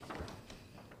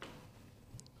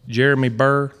Jeremy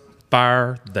Burr,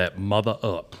 fire that mother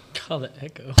up. Call the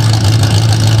echo.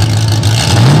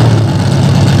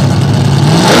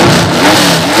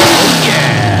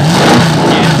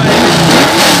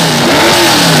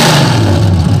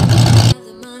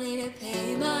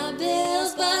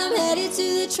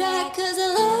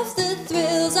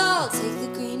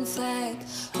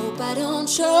 I don't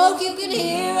choke, you can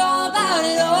hear all about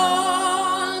it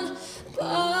on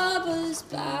Bubba's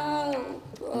Bow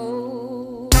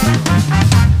Bro.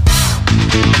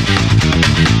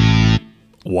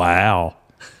 Wow.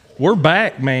 We're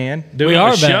back, man. Doing We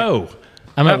are a show. back.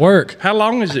 I'm at work. How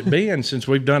long has it been since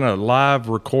we've done a live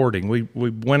recording? We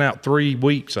went out 3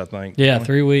 weeks, I think. Yeah,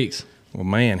 3 weeks. Well,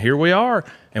 man, here we are,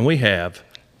 and we have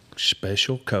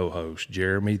special co-host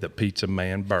Jeremy the Pizza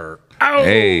Man Burr. Oh,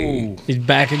 hey, he's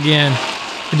back again.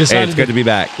 He decided hey, it's good to be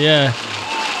back. Yeah,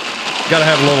 got to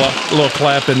have a little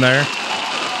clap in there.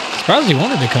 Surprised he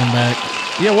wanted to come back.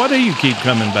 Yeah, why do you keep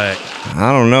coming back?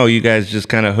 I don't know. You guys just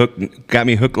kind of got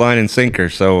me hook, line, and sinker.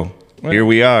 So here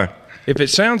we are. If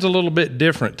it sounds a little bit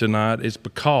different tonight, it's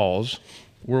because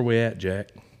where we at, Jack?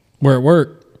 We're at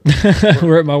work.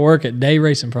 We're at my work at Day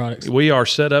Racing Products. We are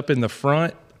set up in the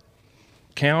front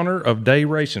counter of Day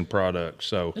Racing Products.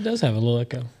 So It does have a little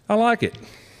echo. I like it.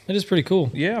 It is pretty cool.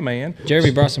 Yeah, man.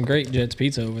 Jeremy brought some Great Jets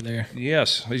pizza over there.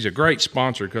 Yes, he's a great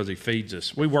sponsor because he feeds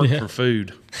us. We work for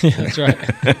food. Yeah, that's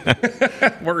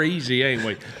right. We're easy, ain't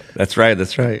we? That's right.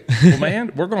 That's right. Well,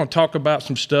 man, we're going to talk about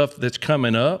some stuff that's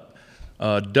coming up.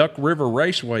 Duck River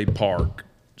Raceway Park,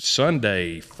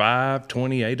 Sunday,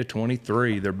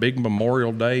 5/28/23, their big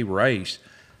Memorial Day race.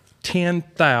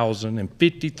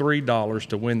 $10,053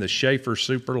 to win the Schaefer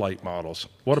Super Late Models.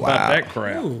 What about that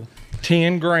crowd? Ooh.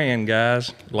 10 grand,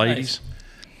 guys, ladies.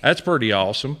 Nice. That's pretty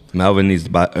awesome. Melvin needs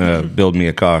to build me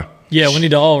a car. Yeah, we need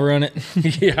to all run it.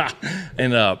 Yeah,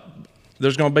 and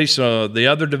there's going to be the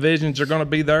other divisions are going to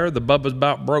be there. The Bubba's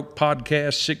About Broke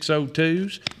Podcast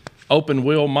 602s, open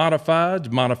wheel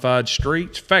modifieds, modified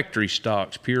streets, factory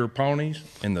stocks, pure ponies,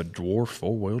 and the dwarf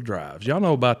 4-wheel drives. Y'all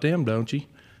know about them, don't you?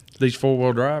 These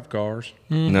 4-wheel drive cars.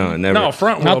 No, never. No,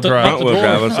 front wheel Not the- drive. Front wheel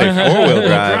drive. Let's say 4-wheel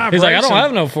drive. He's like, I don't racing.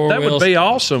 have no 4 That wheels. would be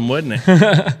awesome, wouldn't it?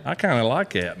 I kind of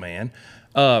like that, man.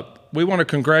 We want to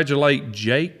congratulate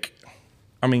Jack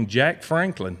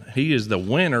Franklin. He is the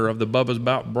winner of the Bubba's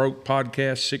About Broke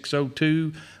Podcast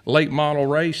 602 late model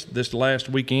race this last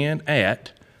weekend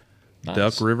at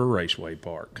Duck River Raceway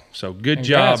Park. So good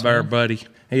job there, buddy.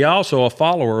 He also a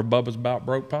follower of Bubba's About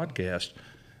Broke Podcast.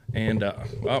 And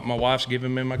my wife's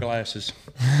giving me my glasses.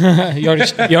 you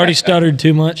already stuttered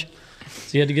too much,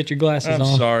 so you had to get your glasses I'm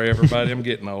on. sorry, everybody. I'm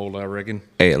getting old, I reckon.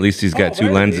 Hey, at least he's got there two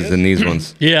it lenses is. in these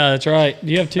ones. Yeah, that's right.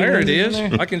 Do you have 2 There it lenses is.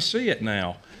 in there? I can see it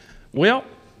now. Well,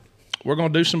 we're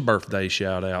going to do some birthday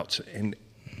shout-outs. And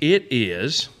it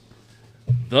is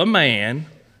the man,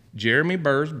 Jeremy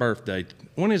Burr's birthday.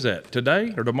 When is that?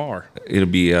 Today or tomorrow? It'll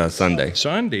be Sunday.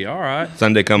 Sunday. All right.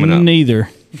 Sunday coming up. Neither.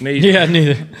 Yeah,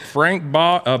 neither. Frank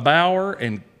Bauer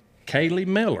and Kaylee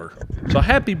Miller. So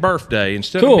happy birthday.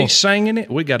 Instead Cool. of me singing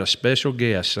it, we got a special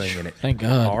guest singing it. Thank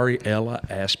God. Ariella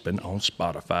Aspen on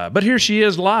Spotify. But here she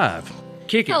is live.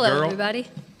 Kick it, Hello, girl. everybody.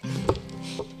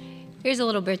 Here's a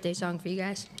little birthday song for you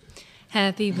guys.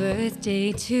 Happy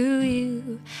birthday to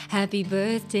you. Happy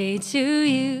birthday to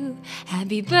you.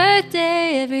 Happy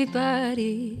birthday,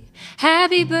 everybody.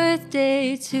 Happy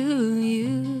birthday to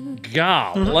you.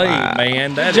 Golly,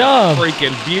 man. That is job.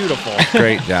 freaking beautiful.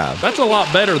 Great job. That's a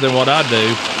lot better than what I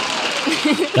do.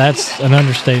 That's an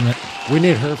understatement. We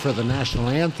need her for the national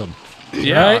anthem.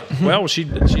 Yeah. Right? Well, she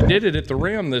did it at the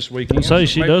Rim this weekend. Say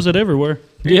she does it everywhere.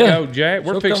 Here you Yeah. go, Jack.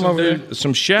 We're She'll fixing come to over do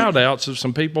some shout-outs of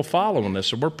some people following us.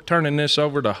 So we're turning this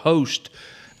over to host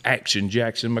Action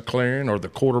Jackson McLaren or the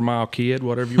Quarter Mile Kid,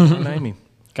 whatever you want to name him.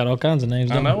 Got all kinds of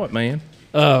names. I don't know it, man.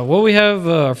 Well, we have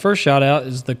our first shout out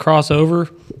is the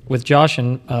crossover with Josh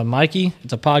and Mikey.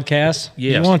 It's a podcast.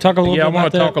 Yes. You want to talk a little bit I about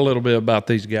want that? to talk a little bit about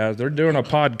these guys. They're doing a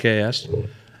podcast,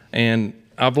 and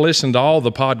I've listened to all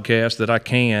the podcasts that I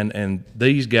can, and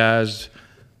these guys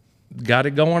got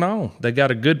it going on. They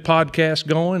got a good podcast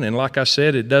going, and like I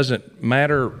said, it doesn't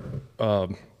matter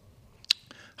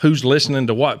who's listening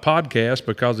to what podcast,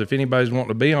 because if anybody's wanting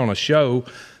to be on a show,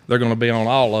 they're going to be on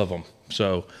all of them.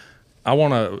 So I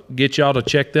want to get y'all to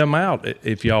check them out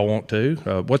if y'all want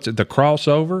to. What's it? The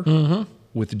Crossover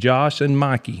with Josh and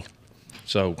Mikey.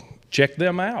 So check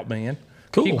them out, man.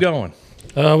 Cool. Keep going.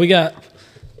 We got,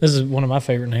 this is one of my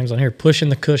favorite names on here, Pushing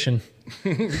the Cushion.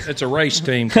 It's a race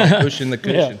team called Pushing the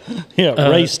Cushion. Yeah,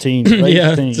 race team. Race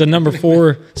Yeah, team. it's a number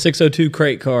 4 602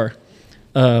 crate car.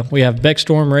 We have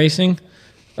Beckstorm Racing,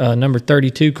 number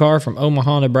 32 car from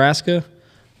Omaha, Nebraska.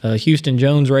 Houston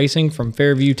Jones Racing from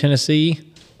Fairview, Tennessee.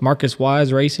 Marcus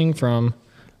Wise Racing from,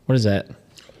 what is that?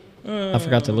 I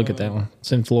forgot to look at that one.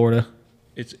 It's in Florida.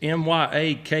 It's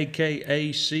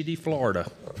MYAKKA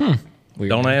Florida. Weird.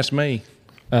 Don't ask me.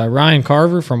 Ryan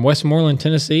Carver from Westmoreland,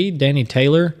 Tennessee. Danny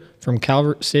Taylor from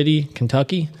Calvert City,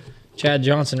 Kentucky. Chad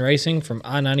Johnson Racing from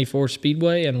I-94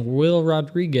 Speedway. And Will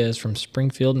Rodriguez from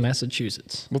Springfield,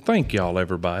 Massachusetts. Well, thank y'all,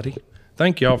 everybody.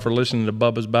 Thank y'all for listening to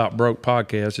Bubba's About Broke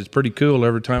podcast. It's pretty cool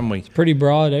every time we Pretty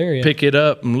broad area. pick it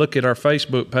up and look at our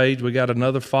Facebook page. We got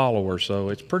another follower, so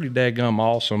it's pretty daggum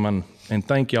awesome, and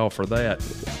thank y'all for that.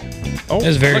 Oh,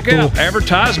 That's very look cool. out.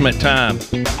 Advertisement time.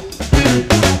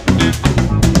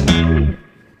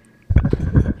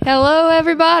 Hello,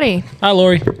 everybody. Hi,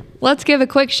 Lori. Let's give a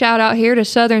quick shout out here to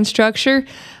Southern Structure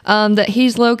that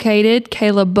he's located,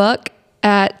 Caleb Buck,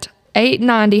 at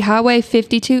 890 Highway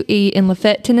 52E in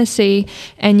Lafayette, Tennessee,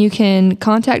 and you can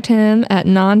contact him at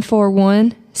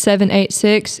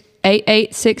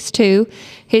 941-786-8862.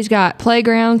 He's got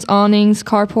playgrounds, awnings,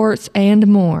 carports, and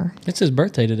more. It's his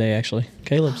birthday today, actually.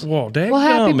 Caleb's. Well, Well,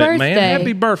 happy dadgummit, birthday. man.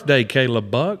 Happy birthday, Caleb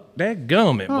Buck.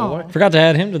 Dadgummit, boy. Forgot to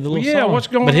add him to the little Yeah, song. what's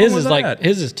going but on his with is like that?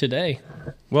 his is today.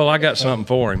 Well, I got something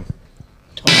for him.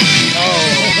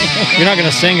 You're not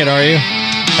gonna sing it, are you?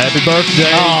 Happy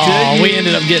birthday Oh, to you. we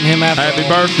ended up getting him after. Happy all.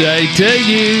 birthday to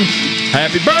you.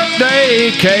 Happy birthday,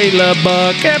 Caleb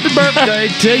Buck. Happy birthday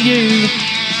to you.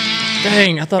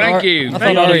 Dang, I thought. Thank you. I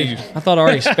Thank thought Ari. you. I thought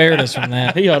Ari spared us from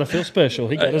that. He ought to feel special.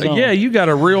 He got his own. Yeah, you got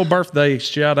a real birthday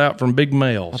shout out from Big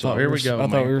Mel. So here we go. I man.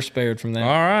 thought we were spared from that. All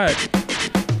right.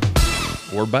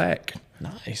 We're back.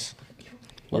 Nice.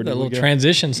 Where Love that did we little go?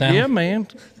 transition sound. Yeah, man.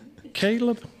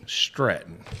 Caleb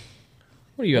Stratton.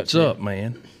 What are you up What's to? up,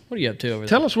 man? What are you up to over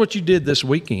Tell us what you did this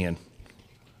weekend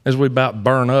as we about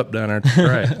burn up down there at the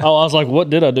track. Oh, I was like, what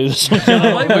did I do this week? we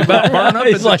about burn up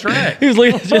at the track. He was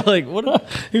looking at you like, what?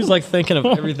 He was like thinking of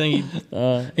everything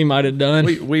he might have done.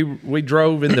 We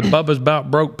drove in the Bubba's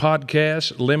About Broke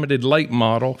podcast limited late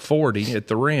model 40 at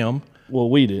the rim. Well,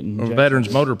 we didn't. Or Jack. Veterans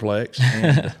Motorplex.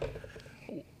 And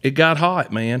it got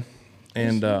hot, man.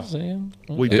 And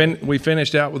we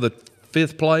finished out with a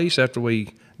 5th place after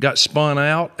we got spun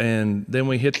out, and then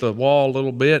we hit the wall a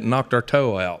little bit and knocked our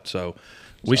toe out. So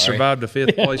we survived the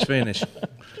 5th place finish.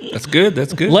 That's good.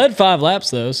 That's good. Led 5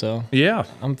 laps though, so Yeah.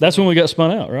 That's when we got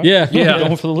spun out, right? Yeah. Yeah.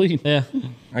 Going for the lead. yeah.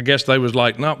 I guess they was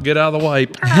like, nope, get out of the way.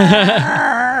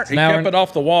 He Now kept we're- it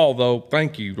off the wall, though.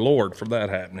 Thank you, Lord, for that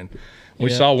happening. We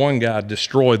Yeah. saw one guy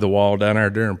destroy the wall down there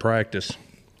during practice.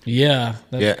 Yeah,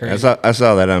 that's Yeah, crazy. I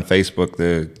saw that on Facebook.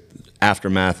 The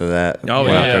aftermath of that. Oh,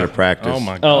 Went out yeah. there to practice. Oh,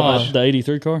 my Oh, gosh. the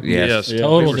 83 car? Yes. Yes. Yeah.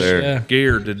 Totally. He was There. Yeah.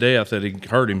 scared to death that he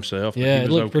hurt himself. but Yeah, he it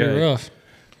was looked okay. pretty rough.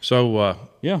 So,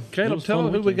 Yeah. it Caleb, was tell fun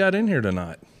us who we weekend. got in here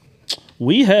tonight.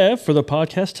 We have, for the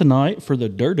podcast tonight, for the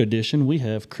Dirt Edition, we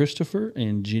have Christopher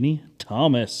and Jennie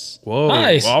Thomas. Whoa.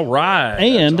 Nice. All right.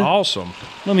 And- That's awesome.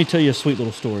 Let me tell you a sweet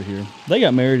little story here. They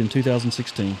got married in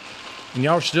 2016, And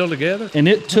y'all are still together? and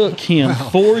it took him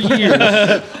 4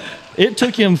 years. It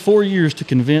took him 4 years to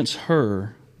convince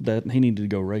her that he needed to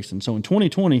go racing. So in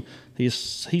 2020, he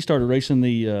started racing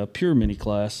the Pure Mini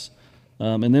class.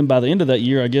 And then by the end of that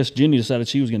year, I guess Jennie decided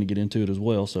she was going to get into it as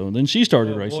well. So then she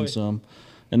started racing some.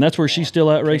 And that's where she's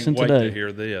still at racing Wait today. to hear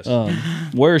this.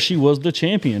 Where she was the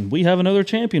champion. We have another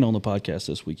champion on the podcast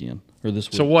this weekend or this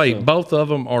week. So wait, both of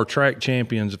them are track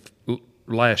champions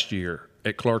last year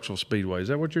at Clarksville Speedway. Is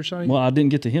that what you're saying? Well, I didn't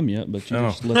get to him yet, but you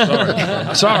Oh, just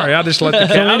let Sorry, I just let the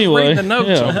cat. I was anyway, reading the notes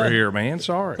yeah. over here, man.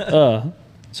 Sorry.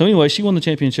 So anyway, she won the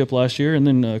championship last year, and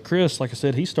then Chris, like I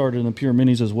said, he started in the Pure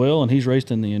Minis as well, and he's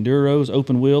raced in the Enduros,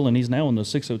 Open Wheel, and he's now in the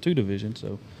 602 division.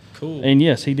 So Cool. And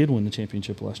yes, he did win the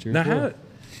championship last year. Now, as well.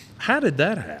 how did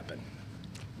that happen?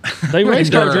 They race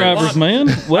car Enduro. drivers, man.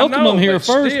 Welcome I know, them here but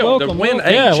first. still, Welcome, to win welcome.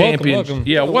 eight Yeah, welcome, champions. welcome.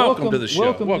 Yeah, welcome welcome- to the show.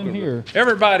 welcome them here.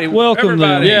 Everybody, Welcome them.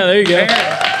 everybody. Yeah, there you go.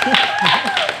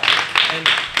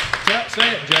 Say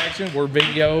it, Jackson. We're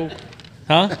video.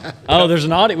 Huh? Oh, there's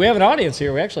an audience. We have an audience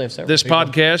here. We actually have several. This people.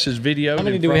 podcast is videoed How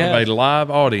many in do we front of have? a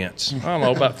live audience. I don't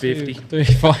know, about 50. 3,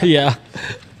 4, yeah.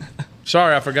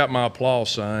 Sorry, I forgot my applause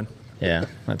sign. Yeah,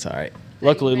 that's all right.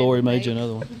 Luckily, Lori made you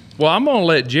another one. Well, I'm going to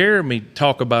let Jeremy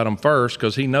talk about them first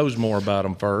because he knows more about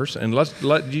them first. And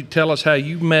let you tell us how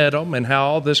you met them and how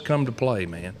all this come to play,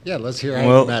 man. Yeah, let's hear how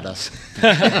Well- you met us.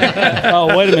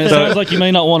 Oh, wait a minute. Sounds like you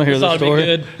may not want to hear This this ought to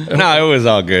story. be good. No, it was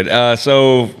all good.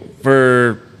 So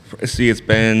it's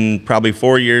been probably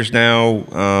 4 years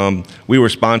now. We were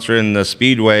sponsoring the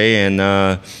Speedway,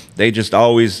 and they just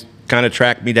always kind of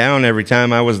tracked me down every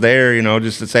time I was there, you know,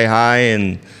 just to say hi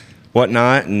and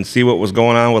whatnot and see what was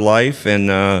going on with life.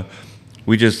 And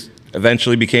we just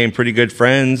eventually became pretty good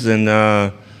friends. And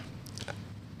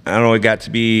I don't know, it got to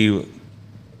be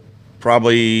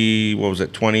probably, what was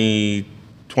it,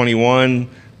 2021.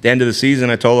 The end of the season,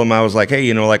 I told them, I was like,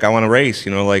 hey, like I want to race,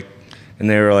 like, and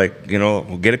they were like,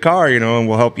 we'll get a car, and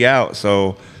we'll help you out.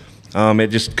 So it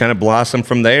just kind of blossomed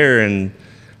from there, and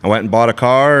I went and bought a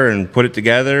car and put it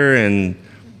together, and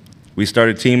we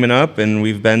started teaming up, and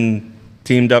we've been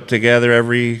teamed up together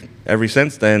every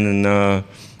since then. And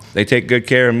they take good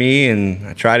care of me, and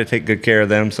I try to take good care of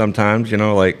them sometimes.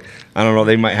 Like, I don't know,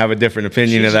 they might have a different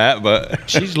opinion of that, but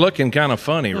she's looking kind of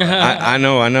funny, right? I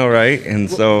know, right? And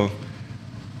so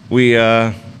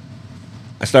I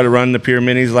started running the Pure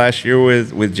Minis last year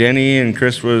with Jennie, and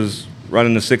Chris was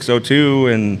running the 602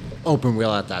 and Open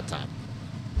wheel at that time.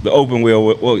 the open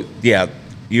wheel. Well, yeah,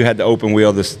 you had the open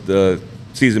wheel the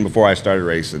season before I started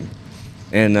racing,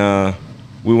 and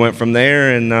we went from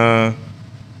there, and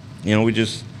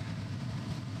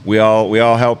we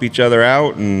all help each other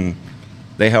out, and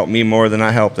they help me more than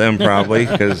I help them probably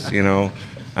because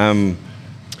I'm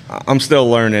still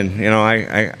learning.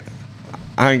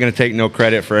 I ain't gonna take no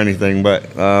credit for anything,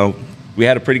 but we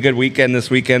had a pretty good weekend this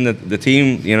weekend. The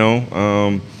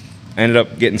team, ended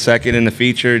up getting second in the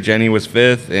feature. Jennie was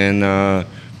fifth, and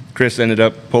Chris ended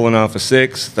up pulling off a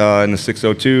sixth in the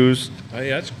 602s. Hey,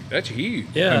 that's huge.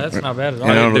 Yeah, that's not bad at all.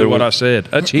 I didn't do what I said.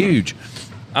 That's huge.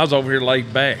 I was over here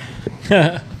laid back.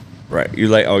 Right, you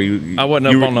like? Oh, you. I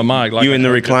wasn't up on the mic. Like you in the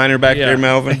recliner back there,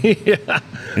 Melvin. Yeah.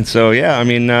 And so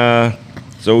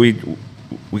so we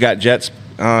got jets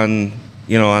on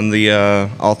the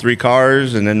all three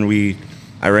cars, and then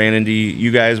I ran into you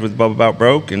guys with Bubba Bout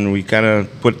Broke, and we kind of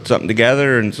put something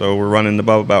together, and so we're running the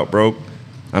Bubba Bout Broke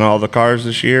on all the cars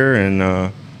this year, and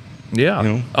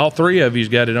all three of you's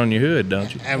got it on your hood,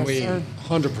 don't you? And we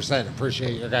 100%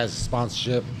 appreciate your guys'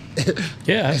 sponsorship.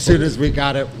 Yeah. As soon as we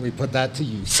got it, we put that to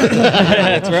use.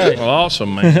 That's right. Well,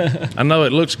 awesome, man. I know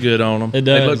it looks good on them. It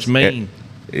does. It looks mean.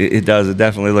 it does. It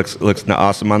definitely looks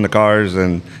awesome on the cars,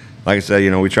 and like I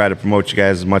said, we try to promote you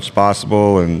guys as much as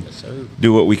possible and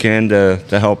do what we can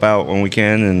to help out when we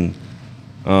can.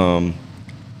 And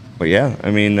but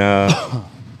yeah,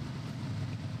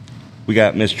 we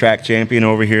got Miss Track Champion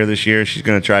over here this year. She's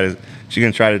gonna try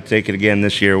to take it again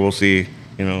this year. We'll see.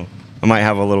 I might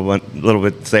have a little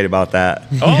bit to say about that.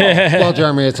 Well,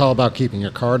 Jeremy, it's all about keeping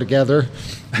your car together.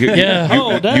 You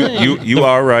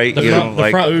are right.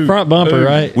 The front bumper,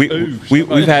 right?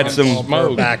 We've had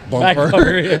some Back bumper.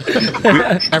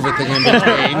 Everything in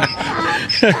between.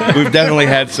 We've definitely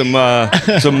had some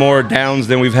more downs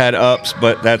than we've had ups,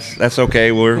 but that's okay.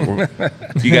 You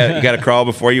got to crawl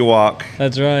before you walk.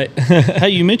 That's right. Hey,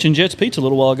 you mentioned Jets Pizza a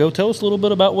little while ago. Tell us a little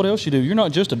bit about what else you do. You're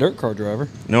not just a dirt car driver.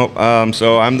 Nope.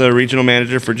 So I'm the regional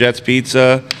manager for Jets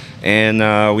Pizza, and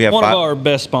we have one of our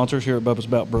best sponsors here at Bubba's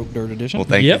About Broke Dirt Edition. Well,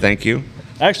 thank you.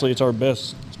 Actually, it's our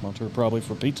best sponsor probably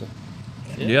for pizza.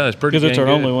 Yeah, it's pretty. Because it's our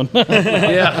good. only one.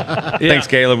 Yeah. Thanks,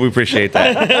 Caleb. We appreciate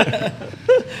that.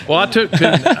 Well, I took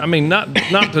two.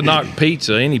 Not to knock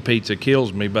pizza. Any pizza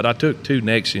kills me, but I took 2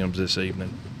 Nexiums this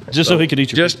evening. Just so he could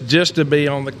eat your just to be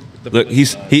on the Look,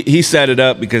 he set it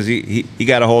up because he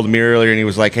got a hold of me earlier, and he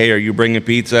was like, "Hey, are you bringing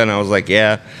pizza?" And I was like,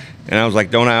 "Yeah." And I was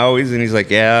like, "Don't I always?" And he's like,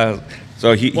 "Yeah."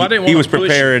 So he was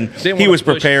preparing. He was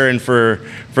preparing for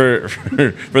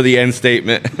the end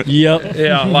statement. Yep.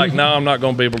 Yeah, like no, I'm not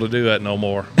going to be able to do that no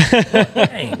more.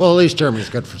 Well, at least Jeremy's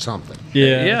good for something.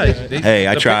 Yeah. Yeah. Hey,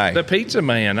 I try. The Pizza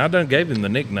Man. I done gave him the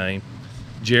nickname.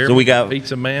 Jeremy, So we got-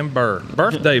 Pizza Man Burr,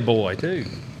 birthday boy too.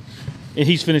 And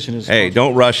he's finishing his. Hey,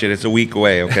 don't rush it. It's a week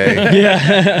away, okay?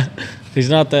 Yeah. He's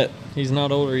not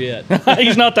older yet.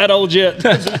 He's not that old yet.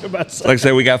 Like I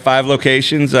said, we got 5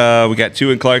 locations. We got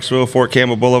 2 in Clarksville, Fort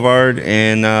Campbell Boulevard,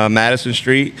 and Madison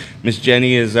Street. Miss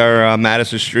Jennie is our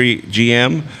Madison Street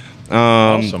GM.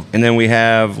 Awesome. And then we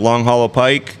have Long Hollow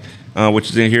Pike, which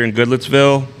is in here in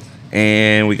Goodlettsville.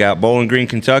 And we got Bowling Green,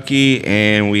 Kentucky,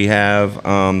 and we have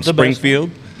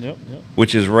Springfield, Yep.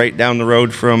 which is right down the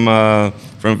road from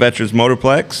Veterans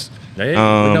Motorplex.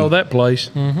 Yeah, we know that place.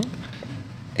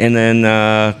 And then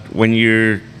when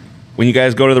you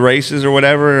guys go to the races or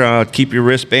whatever, keep your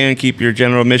wristband, keep your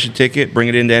general admission ticket, bring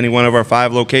it into any one of our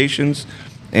 5 locations,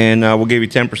 and we'll give you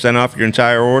 10% off your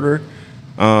entire order.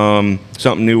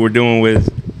 Something new we're doing with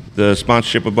the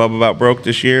sponsorship of Bubba About Broke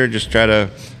this year. Just try to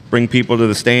bring people to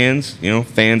the stands,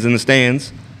 fans in the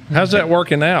stands. How's that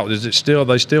working out? Is it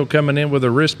they still coming in with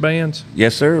the wristbands?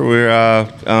 Yes, sir.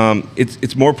 We're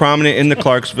it's more prominent in the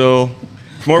Clarksville.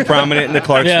 It's more prominent in the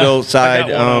Clarksville side.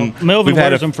 Melvin we've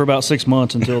had wears them for about 6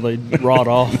 months until they rot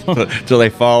off. until they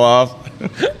fall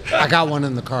off. I got one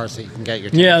in the car so you can get your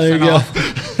 10% Yeah, there you go.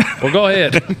 off. Well, go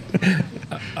ahead.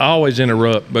 I always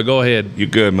interrupt, but go ahead. You're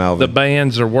good, Malvin. The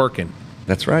bands are working.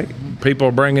 That's right. People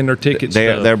are bringing their tickets.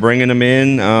 They're bringing them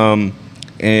in.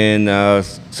 And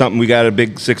something, we got a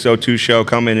big 602 show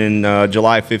coming in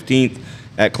July 15th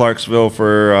at Clarksville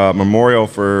for memorial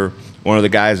for one of the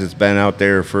guys that's been out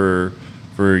there for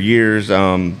years,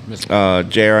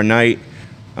 J.R. Knight.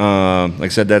 Like I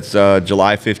said, that's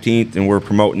July 15th, and we're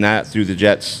promoting that through the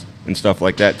Jets and stuff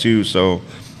like that too. So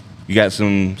you got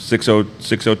some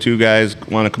 602 guys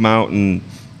want to come out and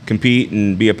compete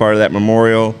and be a part of that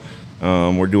memorial.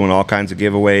 We're doing all kinds of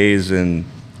giveaways and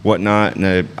whatnot,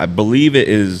 and I believe it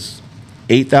is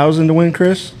 $8,000 to win,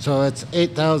 Chris. So it's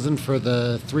 $8,000 for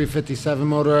the 357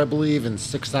 motor, I believe, and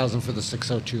 $6,000 for the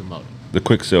 602 motor. The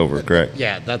Quicksilver, correct?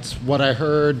 Yeah, that's what I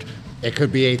heard. It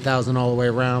could be $8,000 all the way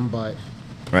around, but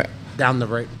Right. down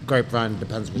the grapevine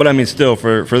depends. But I mean, still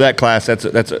for that class, that's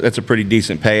a pretty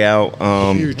decent payout.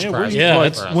 Huge prize. yeah,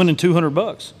 It's winning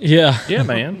 $200. Yeah. Yeah,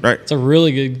 man. Right, It's a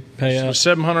really good payout.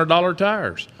 $700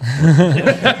 tires.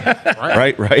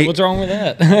 right. What's wrong with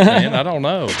that? Man, I don't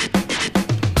know.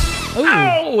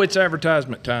 Oh, it's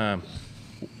advertisement time.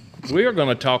 We are going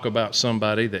to talk about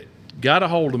somebody that got a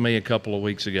hold of me a couple of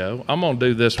weeks ago. I'm going to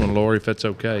do this one, Lori, if it's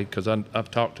okay, because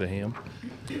I've talked to him.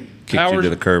 Kicked you to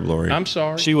the curb, Lori. I'm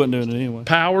sorry. She wasn't doing it anyway.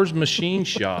 Powers Machine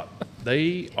Shop.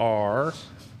 They are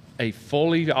a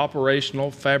fully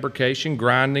operational fabrication,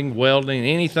 grinding, welding,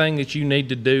 anything that you need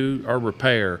to do or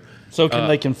repair. So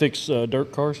they can fix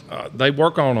dirt cars? They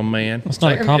work on them, man. It's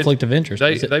not a conflict of interest.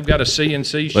 is it? They've got a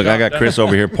CNC shop. Look, I got Chris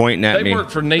over here pointing at They me. work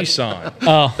for Nissan.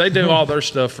 Oh. They do all their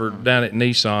stuff down at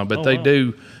Nissan, but they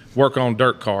do work on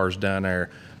dirt cars down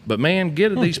there. But, man,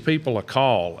 give these people a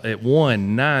call at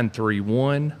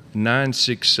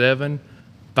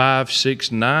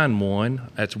 1-931-967-5691.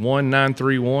 That's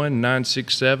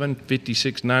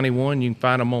 1-931-967-5691. You can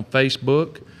find them on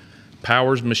Facebook,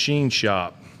 Powers Machine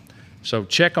Shop. So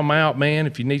check them out, man.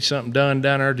 If you need something done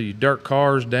down there to your dirt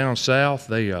cars down south,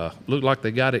 they look like they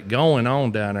got it going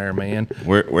on down there, man.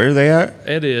 Where are they at?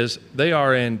 It is. They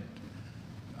are in,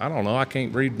 I don't know. I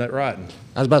can't read that writing.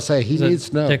 I was about to say, he Is it needs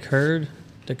to know. Deckard?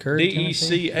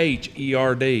 Tennessee?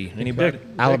 Decherd. Anybody?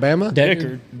 Alabama?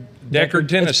 Deckard. Deckard,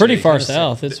 Tennessee. It's pretty far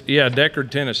south. It's Yeah,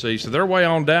 Deckard, Tennessee. So they're way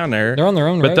on down there. They're on their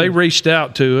own But they road. reached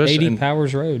out to us. 80 and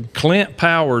Powers Road. Clint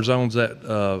Powers owns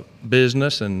that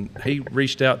business, and he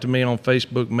reached out to me on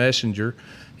Facebook Messenger.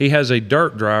 He has a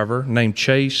dirt driver named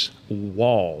Chase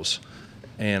Walls.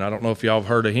 And I don't know if y'all have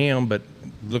heard of him, but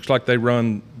looks like they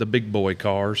run the big boy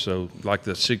cars, so like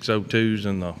the 602s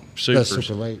and the Supers. The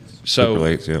Super Late. So Super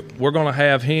Lates, yep. we're going to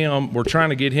have him. We're trying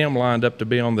to get him lined up to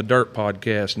be on the Dirt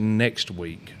podcast next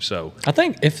week. So I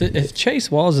think if Chase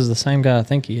Walls is the same guy I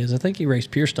think he is, I think he raced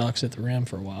pure stocks at the Rim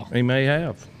for a while. he may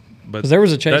have. But Because there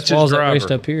was a that's Chase his Walls that driver. raced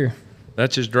up here.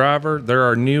 That's his driver. They're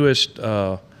our newest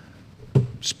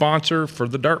sponsor for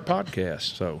the Dirt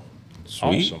podcast. So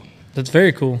Sweet. awesome. That's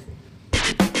very cool.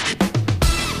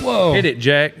 Whoa. Hit it,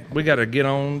 Jack. We got to get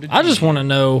on. I just want to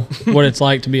know what it's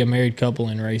like to be a married couple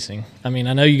in racing. I mean,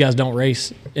 I know you guys don't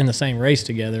race in the same race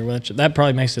together, which that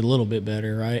probably makes it a little bit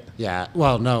better, right? Yeah.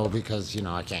 Well, no, because,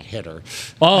 I can't hit her.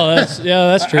 Oh, that's true.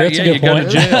 That's yeah, a good you go to point.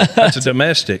 jail. That's a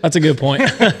domestic. That's a good point.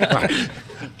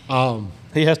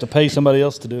 He has to pay somebody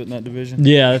else to do it in that division.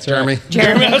 Yeah, that's Jeremy?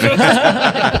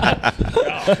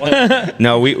 right.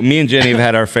 No, me and Jenny have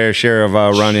had our fair share of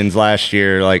run-ins last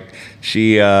year. Like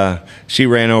she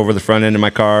ran over the front end of my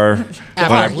car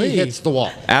After he hits the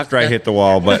wall. after I hit the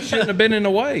wall, but Shouldn't have been in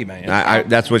the way, man. I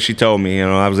that's what she told me.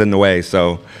 I was in the way,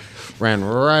 so Ran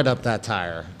right up that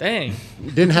tire. Dang.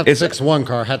 Didn't have to fix one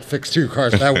car, had to fix two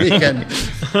cars that weekend.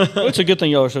 Well, it's a good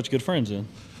thing y'all are such good friends then.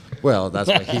 Well, that's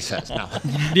what he says. No.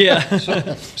 Yeah.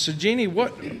 So Jeannie,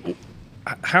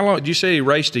 how long did you say you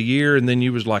raced a year and then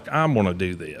you was like, I'm going to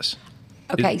do this?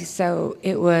 Okay, so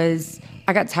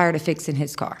I got tired of fixing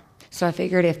his car. So I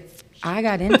figured if I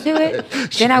got into it,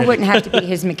 then I wouldn't have to be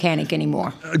his mechanic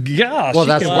anymore. Gosh. Well,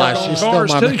 that's why she's still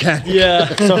cars my too. mechanic.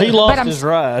 Yeah. So he lost I'm- his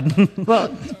ride.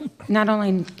 Well, not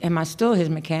only am I still his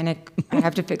mechanic, I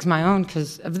have to fix my own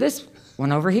because of this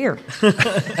one over here.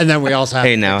 And then we also have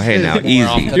hey now,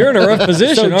 easy. You're in a rough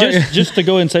position, So aren't you? just to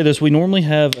go ahead and say this, we normally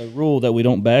have a rule that we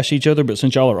don't bash each other, but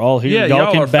since y'all are all here, Yeah, y'all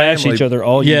y'all can are bash family. each other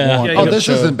all you Yeah. want. Yeah, Oh, yeah. this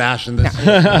So- isn't bashing this.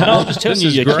 I'm just telling This you,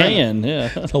 is you great. can. Yeah.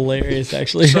 It's hilarious,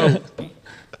 actually. So,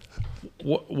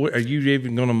 what, are you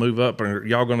even going to move up, or are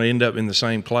y'all going to end up in the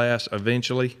same class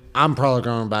eventually? I'm probably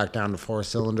going back down to 4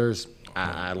 cylinders.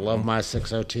 I love my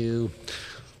 602,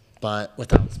 but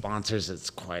without sponsors, it's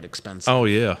quite expensive. Oh,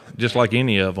 yeah, just like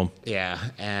any of them. Yeah,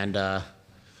 and I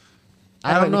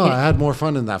don't know. I had more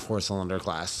fun in that 4-cylinder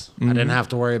class. I didn't have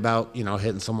to worry about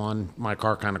hitting someone. My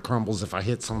car kind of crumbles if I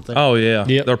hit something. Oh, yeah,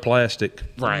 Yep. they're plastic.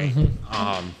 right.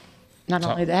 Not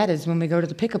only that is when we go to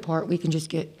the pick apart, we can just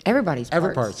get everybody's parts.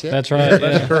 Every parts, yeah. That's right.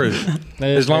 That's yeah. true. That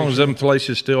is As long very as them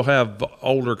places still have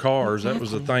older cars, that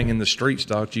was the thing in the street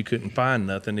stock. You couldn't find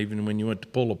nothing even when you went to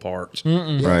pull aparts.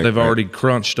 Right. They've already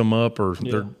crunched them up, or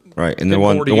they're Right, and the been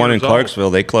one 40 in years old. Clarksville,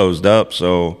 they closed up.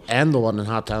 So And the one in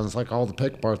Hot Towns, like all the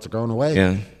pick parts are going away.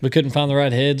 yeah, We couldn't find the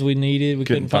right heads we needed. We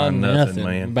couldn't find nothing,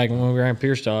 man. Back when we were in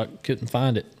Pier Stock, couldn't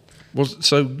find it. Well,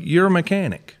 so you're a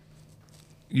mechanic.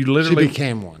 You She literally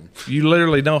became one. you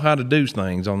literally know how to do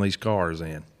things on these cars,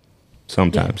 then.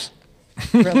 sometimes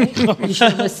Really? You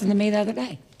should have listened to me the other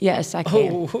day. Yes, I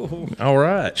can. All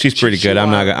right. she's pretty good.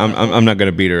 I'm not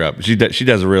gonna beat her up. She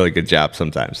does a really good job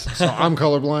sometimes. So I'm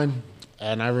colorblind,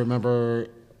 and I remember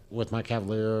with my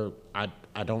Cavalier,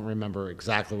 I don't remember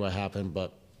exactly what happened,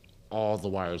 but all the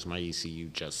wires in my ECU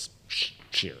just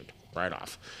sheared right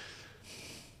off.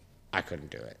 I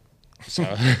couldn't do it. So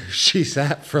she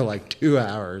sat for like 2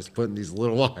 hours putting these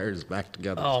little wires back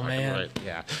together. Oh, so I could man. write.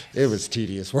 Yeah, it was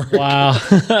tedious work. Wow.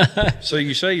 So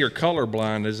you say you're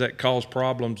colorblind. Does that cause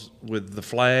problems with the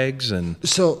flags and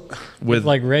So with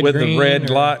Like red, with the green, red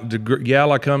or- light, the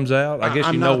yellow comes out? I guess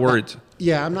I'm you know not where that- it's.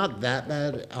 Yeah, I'm not that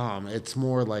bad. It's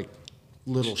more like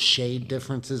little shade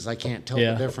differences. I can't tell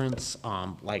Yeah. the difference.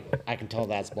 Like I can tell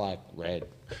that's black, red,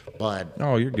 but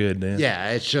Oh, you're good then. yeah,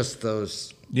 it's just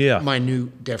those Yeah.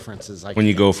 minute differences. When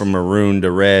you go from maroon to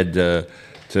red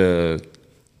to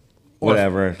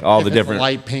whatever, all the different.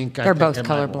 light pink. I They're think both it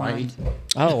might colorblind. white.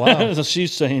 Oh, wow. So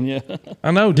she's saying, yeah. I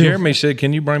know. Jeremy said,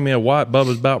 "Can you bring me a white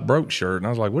Bubba's About Broke shirt?" And I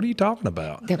was like, "What are you talking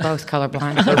about? They're both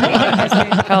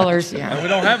colorblind. Colors, yeah. We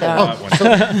don't have a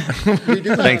white one." We do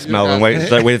have Thanks, your- Melvin. Way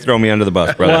to throw me under the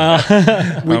bus,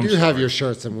 brother. We do have your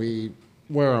shirts, and we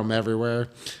wear them everywhere.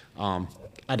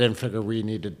 I didn't figure we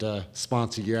needed to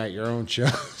sponsor you at your own show.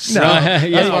 So yeah,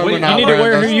 that's why we- we're not you need to wearing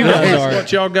wear who those you shirts. guys That's are.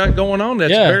 what y'all got going on.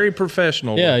 That's Yeah. very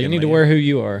professional. Yeah, you looking, need to man. wear who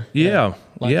you are. Yeah,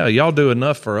 yeah. Y'all do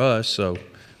enough for us, so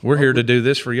we're here to do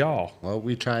this for y'all. Well,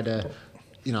 we try to,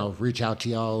 reach out to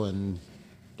y'all and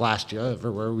blast you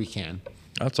everywhere we can.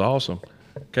 That's awesome.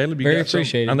 Caleb, you Very got something?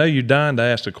 appreciated. I know you're dying to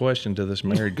ask a question to this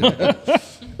married couple.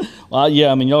 Well,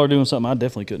 yeah, I mean, y'all are doing something I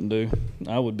definitely couldn't do.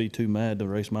 I would be too mad to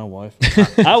race my wife.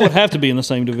 I would have to be in the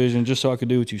same division just so I could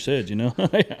do what you said, you know?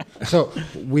 So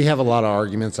we have a lot of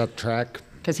arguments at the track,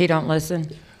 Because he don't listen.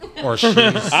 or she's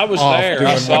I was off there.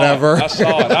 doing I saw whatever. it. I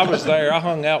saw it. I was there. I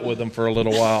hung out with them for a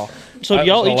little while. So That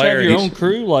y'all was each have your hilarious. own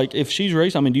crew? Like, if she's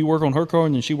racing, I mean, do you work on her car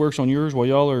and then she works on yours while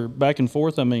y'all are back and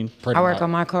forth? I mean, Pretty I work much.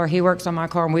 on my car, he works on my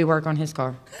car, and we work on his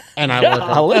car. And I work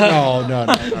on. No.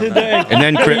 And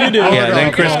then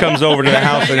Chris comes over to the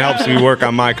house and helps me work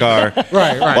on my car.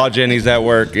 Right. While Jenny's at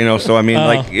work, So I mean,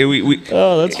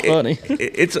 oh, that's funny.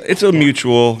 it's a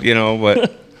mutual,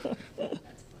 but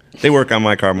they work on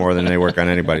my car more than they work on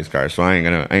anybody's car. So I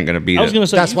ain't gonna beat I was it. going to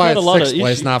say, That's you've why had a it's lot of sixth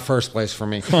place, issues. not first place for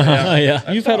me.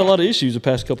 Yeah. You've had a lot of issues the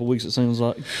past couple of weeks, it seems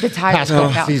like. The tires Past go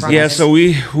couple out seasons. front. Yeah, so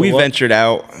we what? ventured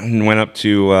out and went up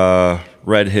to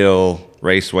Red Hill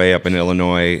Raceway up in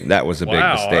Illinois. That was a big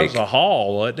Wow, that mistake. was a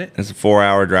haul, wasn't it? It's a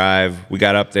 4-hour drive. We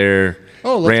got up there.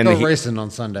 Oh, let's ran go the heat- racing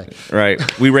on Sunday. Right.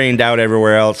 We rained out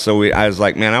everywhere else, so I was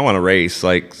like, man, I want to race.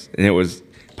 And it was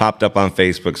popped up on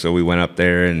Facebook, so we went up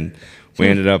there and we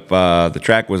ended up. The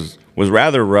track was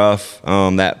rather rough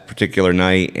that particular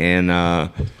night, and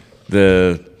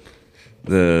the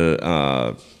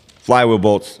flywheel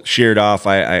bolts sheared off.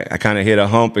 I kind of hit a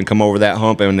hump and come over that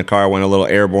hump, and the car went a little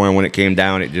airborne. When it came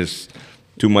down, it just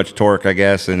too much torque, I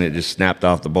guess, and it just snapped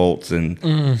off the bolts.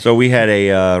 And so we had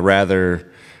a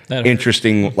rather That hurt.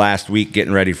 interesting last week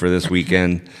getting ready for this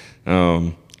weekend.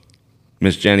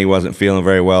 Miss Jenny wasn't feeling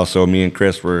very well, so me and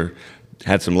Chris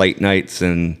had some late nights,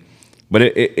 but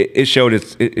it showed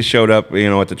up,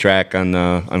 at the track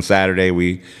on Saturday.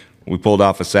 We pulled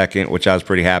off a second, which I was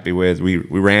pretty happy with. We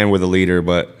ran with a leader,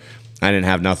 but I didn't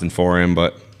have nothing for him.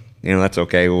 But that's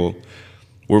okay.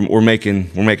 We're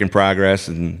making progress,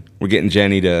 and we're getting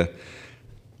Jenny to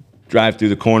drive through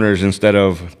the corners instead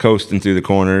of coasting through the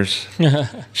corners.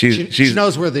 She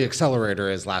knows where the accelerator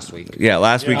is last week. Yeah,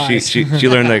 last week she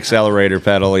learned the accelerator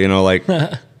pedal.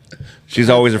 She's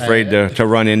always afraid to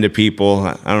run into people.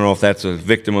 I don't know if that's a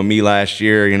victim of me last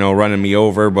year, running me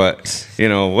over, but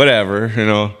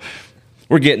whatever.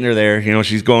 We're getting her there.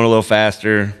 She's going a little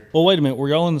faster. Well, wait a minute. Were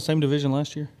y'all in the same division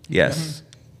last year? Yes,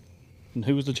 And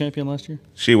who was the champion last year?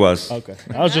 she was. Okay.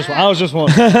 I was just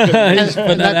wondering.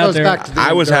 And that out goes there. back to the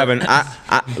I was endurance.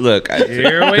 having. Look.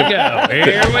 Here we go.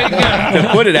 Here we go. To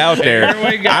put it out there, Here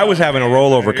we go. I was having a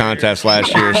rollover contest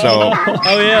last year, so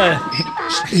Oh, yeah.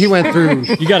 He went through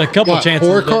You got a couple what, chances.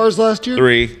 4 cars last year?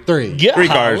 Three. Three. Three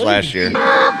cars last year.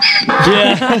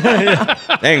 Yeah.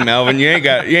 Dang, Melvin, you ain't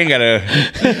got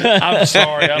a. I'm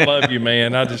sorry. I love you,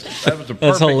 man. That was a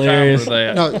perfect hilarious. time for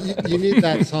that. No, you need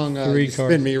that song. Three Spin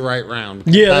cars. Me Right Round.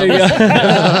 Yeah, there you go.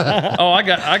 Oh, I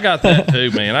got that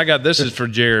too, man. This is for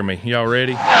Jeremy. Y'all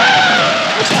ready?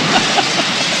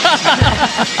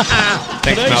 Thanks,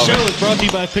 Today's Melvin. show is brought to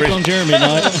you by Pick on Jeremy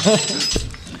Night.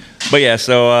 But yeah,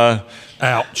 so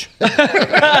Ouch.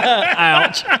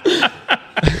 Ouch.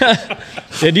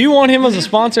 Do you want him as a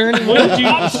sponsor anymore?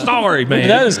 I'm sorry, man.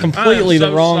 That is completely I'm so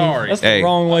the wrong. Sorry. That's Hey, the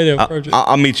wrong way to approach it.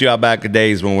 I'll meet you out back of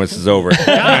days when this is over.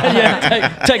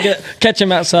 Yeah, take it, catch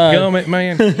him outside. Gummit,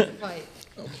 man.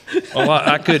 Well,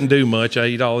 I couldn't do much. I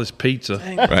eat all this pizza.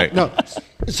 Right. No.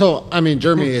 So, I mean,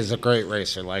 Jeremy is a great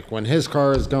racer. Like, when his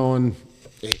car is going,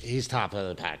 he's top of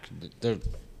the pack. There's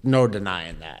no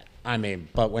denying that. I mean,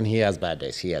 but when he has bad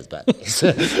days, he has bad days.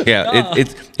 Yeah,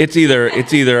 it's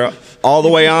either all the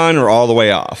way on or all the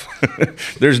way off.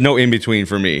 There's no in between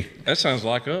for me. That sounds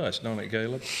like us, don't it,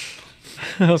 Caleb?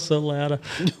 That was so loud.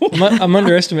 I'm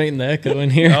underestimating the echo in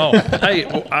here. Oh, hey,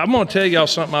 I'm going to tell y'all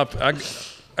something.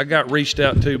 I got reached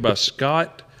out to by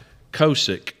Scott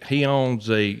Kosick. He owns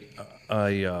a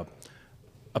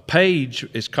page.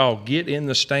 It's called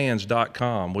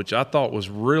getinthestands.com, which I thought was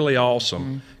really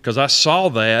awesome because I saw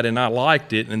that and I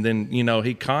liked it. And then,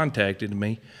 he contacted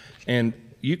me. And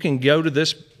you can go to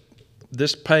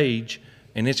this page,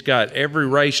 and it's got every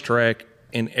racetrack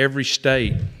in every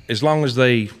state as long as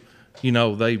they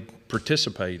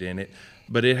participate in it.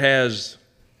 But it has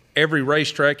every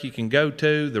racetrack you can go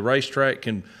to. The racetrack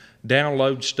can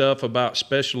download stuff about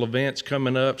special events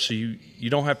coming up, so you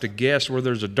don't have to guess where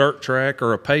there's a dirt track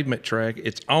or a pavement track.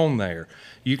 It's on there.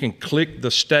 You can click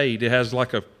the state. It has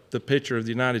like the picture of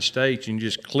the United States. You can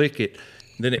just click it,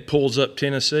 and then it pulls up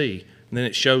Tennessee, and then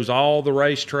it shows all the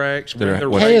racetracks. When they're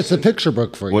Hey, it's a racing. picture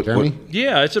book for you, Jeremy.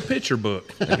 Yeah, it's a picture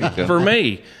book for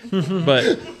me.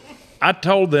 But I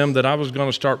told them that I was going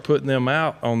to start putting them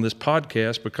out on this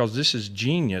podcast because this is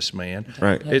genius, man.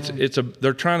 Right.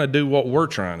 They're trying to do what we're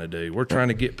trying to do. We're trying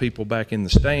to get people back in the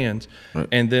stands. Right.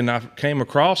 And then I came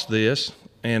across this,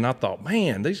 and I thought,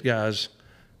 man, these guys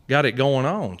got it going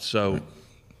on. So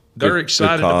they're Good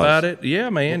excited cause. about it.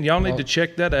 Yeah, man. Y'all need to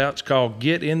check that out. It's called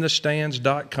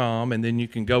getinthestands.com, and then you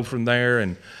can go from there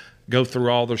and go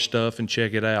through all their stuff and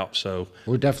check it out. So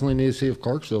We definitely need to see if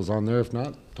Clarksville's on there. If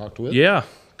not, talk to it. yeah,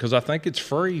 because I think it's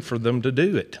free for them to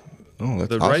do it. Oh, that's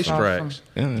The awesome. racetracks.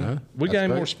 Yeah. We That's got any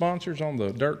great. more sponsors on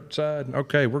the dirt side?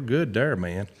 Okay, we're good there,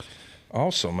 man.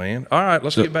 Awesome, man. All right,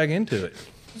 let's get back into it.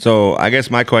 So I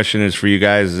guess my question is for you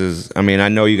guys is, I mean, I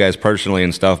know you guys personally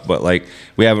and stuff, but like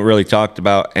we haven't really talked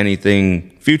about anything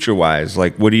future wise.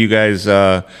 Like, what do you guys?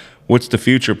 What's the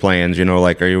future plans?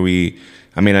 Like, are we?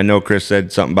 I mean, I know Chris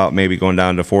said something about maybe going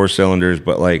down to 4 cylinders,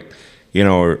 but like,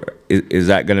 is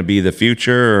that going to be the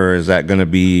future, or is that going to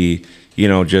be,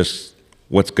 just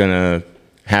what's going to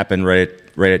happen right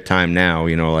at time now?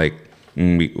 Like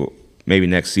maybe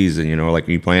next season. Like,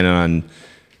 are you planning on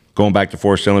going back to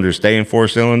 4 cylinders, staying 4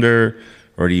 cylinder,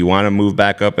 or do you want to move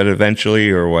back up it eventually,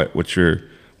 or what? What are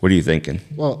you thinking?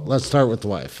 Well, let's start with the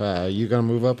wife. You gonna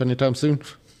move up anytime soon?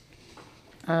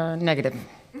 Negative.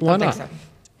 Why Don't not? think so.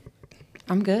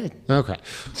 I'm good. Okay.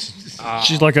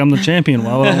 She's like, I'm the champion.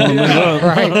 Why would I want to move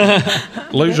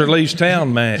up? Loser leaves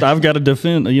town match. I've got to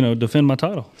defend my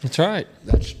title. That's right.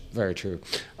 That's very true.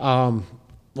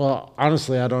 Well,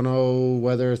 honestly, I don't know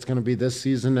whether it's going to be this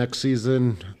season, next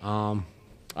season.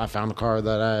 I found a car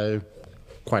that I'm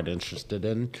quite interested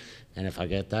in, and if I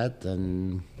get that,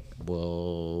 then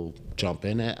we'll jump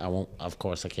in it. I won't. Of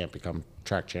course, I can't become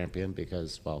track champion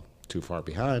because, well, too far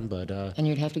behind. But And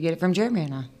you'd have to get it from Jeremy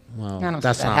and I. well, I don't see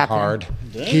that's that not happening. hard.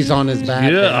 He's on his back.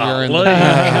 and you're Yeah, in look, the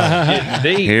it's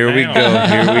getting deep Here we now.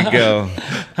 go. Here we go.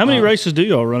 How many races do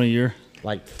y'all run a year?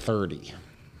 like 30.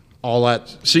 All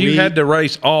that. So you had to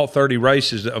race all 30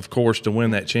 races, of course, to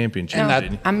win that championship. No,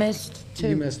 didn't you? I missed two.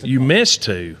 You missed it. You missed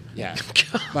 2. Yeah.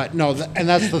 But no, and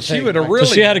that's the thing. would have like, really-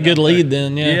 So she had a good lead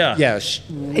then, yeah. Yeah. Yeah.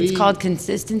 It's called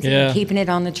consistency Yeah. and keeping it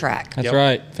on the track. That's Yep.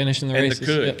 right. Finishing the And races. the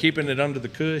cush, Yep. keeping it under the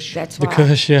cush. That's The why.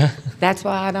 cush, yeah. That's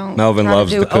why I don't. Melvin try to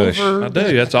loves do the cush. over- I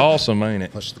do. That's awesome, ain't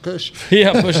it? Push the cush.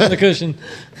 Yeah, pushing the cushion.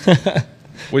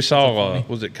 We saw,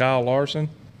 was it Kyle Larson?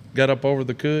 Got up over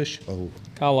the cush?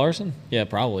 Kyle Larson? Yeah,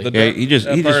 probably. The Yeah, dirt- he just-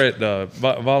 up he there at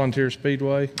Volunteer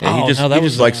Speedway. Yeah, Oh, he just, no, that he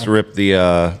was, just likes to rip the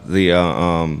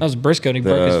that was Briscoe and he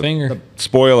broke his finger.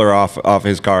 spoiler off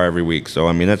his car every week. So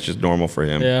I mean, that's just normal for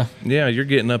him. Yeah. Yeah, you're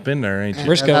getting up in there, ain't you?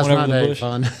 Briscoe That's went over not the any bush.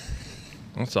 fun.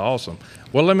 That's awesome.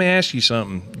 Well, let me ask you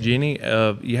something, Jenny.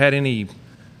 You had any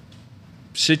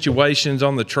situations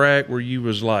on the track where you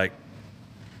was like,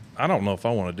 I don't know if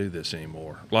I want to do this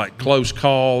anymore? Like close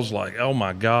calls, like, oh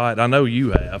my God, I know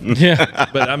you have. Yeah.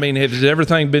 But I mean, has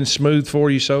everything been smooth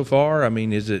for you so far? I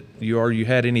mean, is it you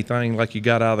had anything like you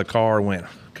got out of the car and went,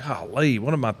 golly,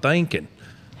 what am I thinking?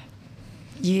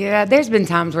 Yeah, there's been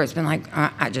times where it's been like,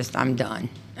 I'm done.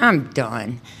 I'm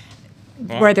done.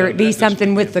 Whether it be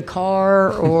something with the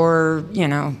car or,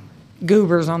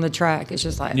 goobers on the track. It's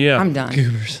just like, I'm done.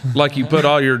 Goobers. Like you put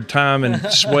all your time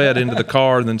and sweat into the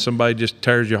car, and then somebody just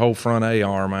tears your whole front A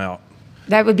arm out.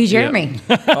 That would be Jeremy.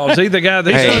 Oh, is he the guy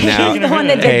that Hey now, He's the one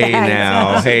that did hey that.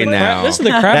 now, hey now. This is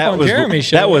the crap on Jeremy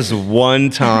show. That was one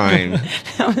time.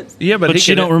 Yeah, but But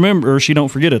she don't remember, or she don't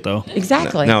forget it though.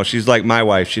 Exactly. No, she's like my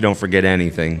wife. She don't forget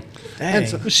anything.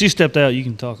 She stepped out. You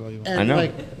can talk all you want. And I know.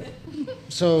 Like,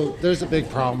 so there's a big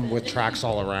problem with tracks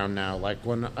all around now. Like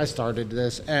when I started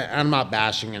this, and I'm not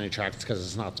bashing any tracks because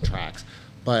it's not the tracks,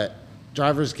 but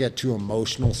drivers get too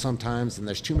emotional sometimes, and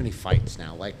there's too many fights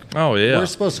now. Like, Oh, yeah. we're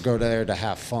supposed to go there to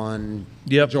have fun,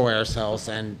 Yep. enjoy ourselves,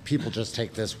 and people just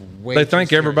take this way. They too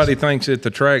think everybody seriously. thinks at the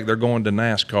track they're going to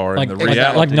NASCAR, like, and the like,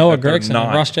 reality like Noah that they're Gregson and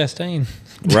not. Ross Chastain.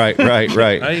 Right.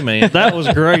 Hey, man. That was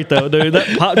great though, dude.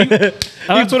 That pop,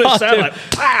 that's what it sounded like.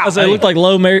 I said, it looked like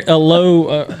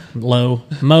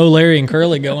Mo, Larry, and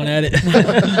Curly going at it.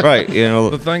 Right.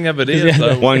 The thing of it is,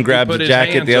 though, one he grabs put a his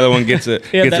jacket, hands the other on- one gets had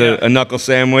that- a knuckle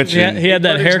sandwich. Yeah, and he had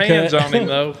that put his haircut. hands on him,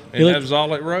 though, and looked- that was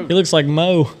all it wrote. He looks like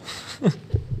Mo.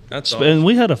 That's all. And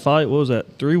we had a fight. What was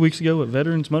that? 3 weeks ago at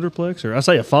Veterans Motorplex. Or I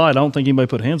say a fight. I don't think anybody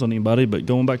put hands on anybody. But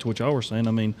going back to what y'all were saying,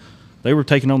 I mean, they were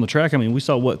taking on the track. I mean, we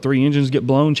saw 3 engines get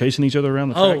blown, chasing each other around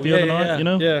the track the other night. You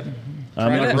know. Yeah.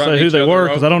 I'm not to gonna run say who each they other were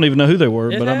because I don't even know who they were.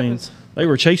 It but happens. I mean, they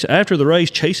were chasing after the race,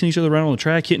 chasing each other around on the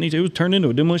track, hitting each. It was turned into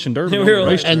a demolition derby. Yeah, on we the were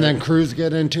like- racetrack. And then crews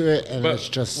get into it, and But it's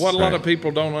just what a lot of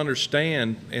people don't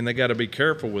understand, and they got to be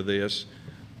careful with this.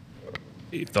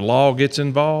 If the law gets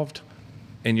involved,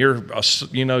 and you're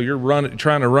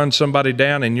trying to run somebody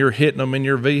down, and you're hitting them in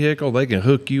your vehicle, they can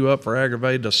hook you up for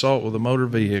aggravated assault with a motor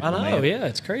vehicle. I know, man. yeah,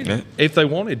 it's crazy. Yeah. If they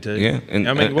wanted to. Yeah, and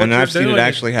I mean, what and you're I've seen doing it is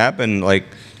actually happen. Like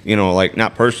like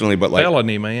not personally, but like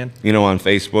felony, man. on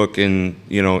Facebook and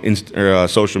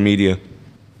social media,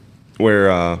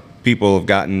 where people have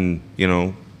gotten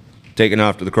taken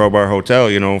off to the Crowbar Hotel,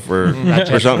 for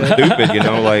something stupid,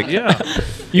 like Yeah.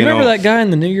 You remember know- that guy in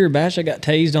the New Year bash that got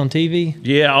tased on TV?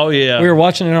 Yeah. Oh, yeah. We were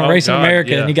watching it on Oh, Racing God,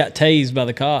 America, yeah. and he got tased by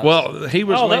the cops. Well, he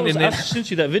was Oh, that was. leaning I in. sent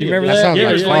you that video. you remember That that? sounds Yeah, like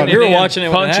he was fun. leaning- we were watching it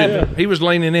when it punching. happened. He was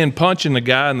leaning in, punching the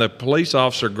guy, and the police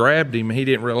officer grabbed him. He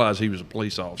didn't realize he was a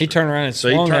police officer. He turned around and So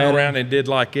he swung at turned him. around and did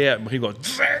like that, and he goes.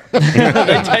 They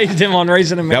tased him on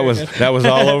Racing America. that was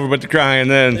all over but the crying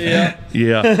then.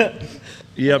 Yeah.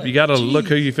 Yep. You got to look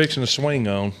who you're fixing to swing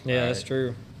on. Yeah, that's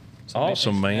true.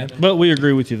 Awesome, man. But we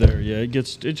agree with you there. Yeah, it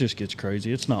just gets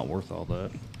crazy. It's not worth all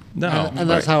that. No. and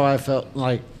that's how I felt.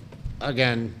 Like,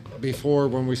 again, before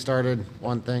when we started,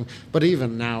 one thing, but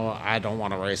even now, I don't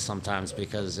want to race sometimes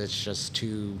because it's just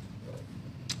too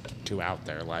out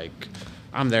there. Like,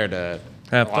 I'm there to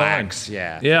Have fun. relax.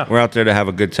 Yeah. Yeah. We're out there to have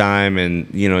a good time, and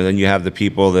then you have the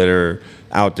people that are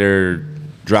out there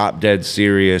drop dead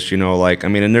serious.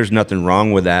 And there's nothing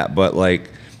wrong with that, but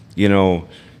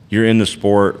you're in the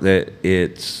sport that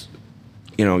it's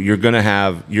you're gonna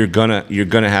have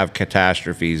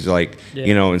catastrophes,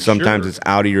 and sometimes Sure. it's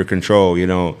out of your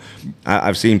control.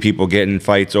 I've seen people get in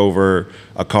fights over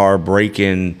a car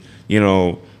breaking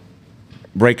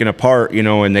apart,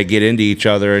 and they get into each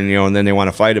other, and then they want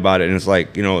to fight about it, and it's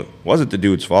like, it wasn't the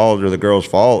dude's fault or the girl's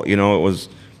fault, it was,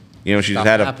 she just Stuff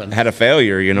had happens. a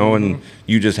failure, and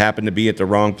you just happened to be at the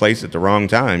wrong place at the wrong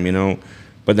time,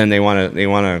 but then they want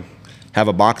to have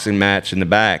a boxing match in the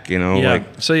back, Yeah.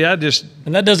 See, I just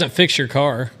And that doesn't fix your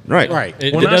car. right.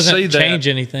 It, When it I doesn't see that- change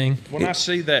anything. when I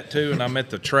see that too, and I'm at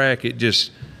the track, it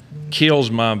just kills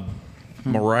my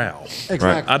morale.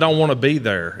 Exactly. I don't want to be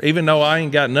there, even though I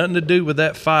ain't got nothing to do with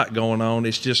that fight going on.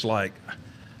 It's just like,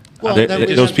 Well, They- then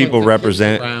we those have, people like, the kids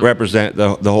around. represent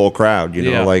the whole crowd,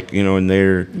 Yeah. and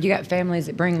they're You got families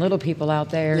that bring little people out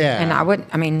there. Yeah.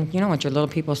 And you don't want your little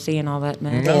people seeing all that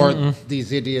mess. Or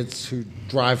these idiots who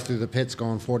drive through the pits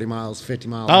going 40 miles, 50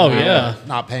 miles. Oh, an hour, yeah.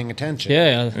 Not paying attention.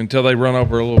 Yeah, until they run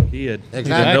over a little kid. Exactly.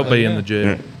 Then they'll be in the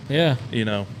jail. yeah.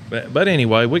 But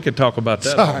anyway, we could talk about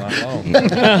that all Sorry.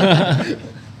 night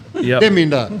long. Yep. Didn't mean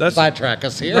to That's- sidetrack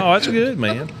us here. No, that's good,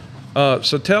 man.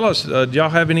 So tell us, did y'all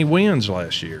have any wins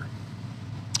last year?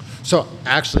 So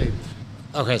actually,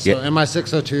 okay. So Yeah. in my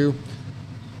 602,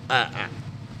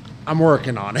 I'm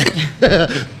working on it.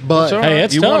 But So Hey,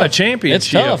 it's you won a tough. championship.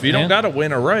 It's tough, you don't man. got to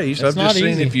win a race. It's I've not just seen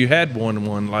easy. if you had won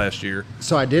one last year.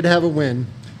 so I did have a win,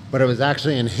 but it was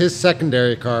actually in his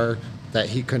secondary car that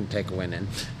he couldn't take a win in.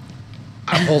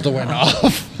 I pulled a win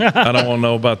off. I don't want to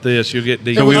know about this. You'll get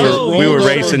deep. So we were rolled over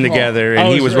racing car. together,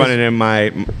 and he was running in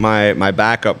my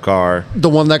backup car, The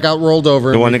one that got rolled over.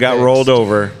 the and one we that got fixed. rolled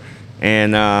over,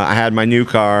 and I had my new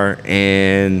car,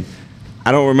 and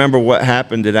I don't remember what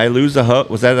happened. Did I lose the hub?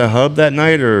 Was that a hub that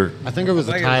night, or? I think it was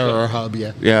a tire or a hub,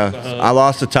 yeah. Yeah, I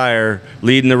lost a tire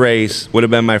leading the race. Would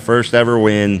have been my first ever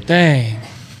win. Dang.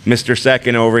 Mr.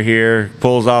 Second over here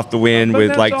pulls off the win But with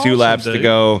that's like 2 awesome, laps to dude.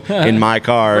 go in my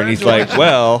car, and he's like,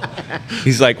 well,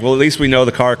 at least we know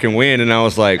the car can win. And I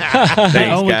was like, thanks,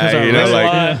 Only 'cause I guy. You know,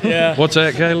 wrecked. like, Yeah. What's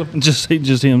that, Caleb? Just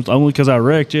him. Only because I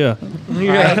wrecked. Yeah.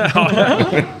 Yeah,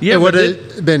 It but, would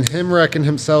have been him wrecking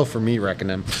himself or me wrecking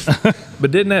him. but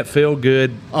didn't that feel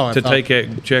good Oh, it to felt- take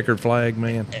that checkered flag,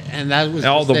 man? And that was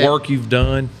All just the it. work you've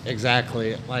done,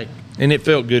 Exactly. Like, and it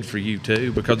felt good for you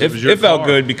too because it was your it felt car.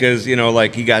 good because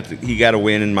like he got a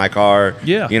win in my car.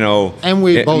 Yeah. and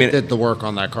we I both mean, did the work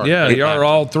on that car. Yeah, you're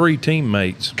all 3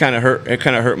 teammates. It kind of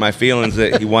hurt my feelings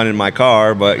that he won in my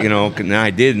car, but and I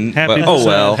didn't. Happy but but sad.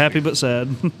 well, Happy but sad.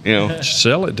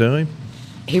 Sell it to him.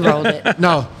 He rolled it.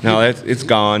 No, No, it's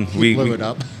gone. he blew it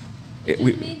up. we-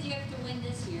 means you have to win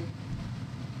this year.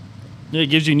 Yeah, it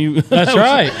gives you new. That's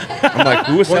right. I'm like,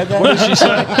 who said that? What did she say?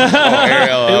 Oh,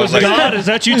 Ariel. I was like, God, is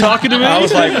that you talking to me? I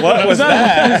was like, what was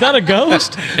that? Is that a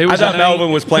ghost? It I was thought an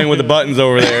Melvin was playing with the buttons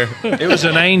over there. It was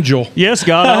an angel. Yes,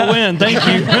 God, I'll win. Thank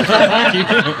you. Thank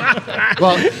you.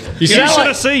 Well, You should have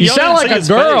like, seen. you Y'all sound didn't like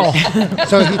see a his girl.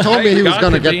 so he told me he was God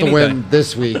going to could get be the win anything.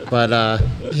 this week, but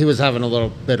he was having a little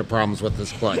bit of problems with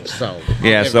his clutch. So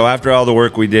Yeah, so after all the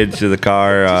work we did to the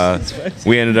car,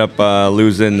 we ended up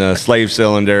losing the slave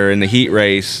cylinder in the heat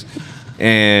race,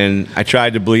 and I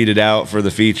tried to bleed it out for the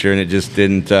feature, and it just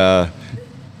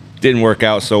didn't work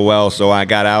out so well. So I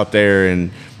got out there,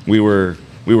 and we were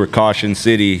caution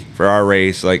city for our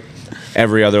race. Like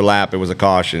every other lap, it was a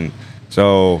caution.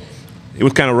 So it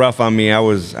was kind of rough on me. I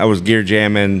was gear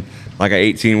jamming like an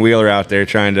 18-wheeler out there,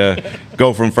 trying to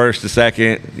go from first to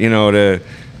second.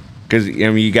 Because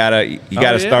you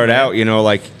gotta start man. out.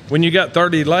 Like When you got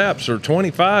 30 laps or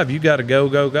 25, you got to go,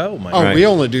 man. Oh, Right. we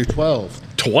only do 12.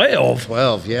 12?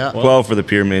 12, yeah. 12 for the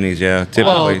pure minis, yeah,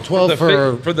 typically 12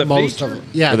 for the most feature? of them.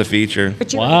 Yeah. for the feature.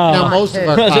 But you Wow. Now, most of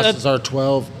our That's- classes are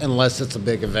 12 unless it's a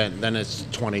big event. Then it's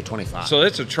 20, 25. So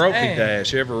it's a trophy Dang.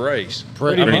 dash every race.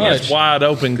 Pretty I mean, much. it's wide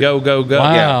open, go. Wow.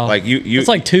 Yeah, like you It's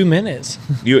like 2 minutes.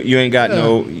 you ain't got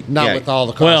no. Not yeah, with all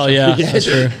the Well, cautions. yeah, that's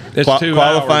true. It's 2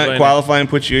 qualifying. hours. ain't it? Qualifying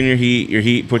puts you in your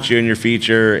heat puts you in your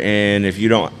feature, and if you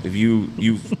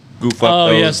goof up. Oh,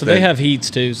 those, yeah, so they then- have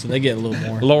heats too, so they get a little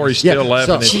more. Lori's still Yeah,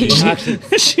 laughing so- at you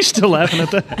actually, She's still laughing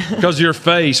at that. because your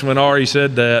face when Ari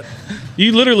said that.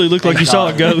 You literally look like you saw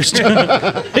a ghost.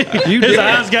 His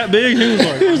eyes got big. He was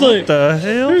like, what the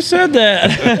hell? Who said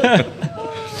that?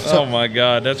 Oh my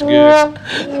God, that's good.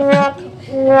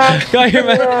 Got your,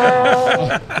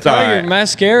 It's all your right.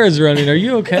 mascara's running. Are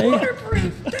you okay?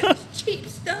 Cheap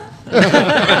stuff.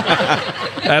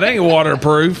 That ain't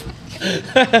waterproof.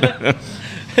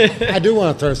 I do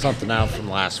want to throw something out from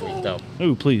last week, though.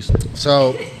 Oh, please.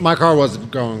 So my car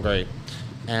wasn't going great,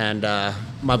 and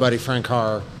my buddy Frank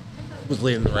Carr was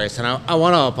leading the race, and I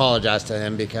want to apologize to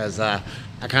him because I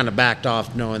kind of backed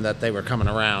off knowing that they were coming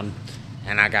around,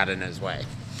 and I got in his way.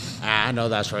 I know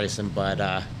that's racing, but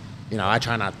I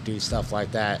try not to do stuff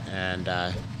like that,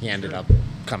 and he ended up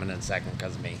coming in second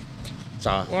because of me. So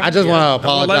I just yeah. want to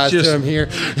Well, apologize that's to him here.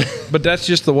 But that's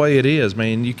just the way it is,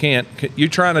 man. You can't. You're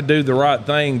trying to do the right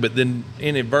thing, but then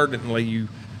inadvertently you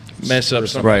mess up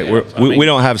something. Right, else. we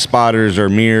don't have spotters or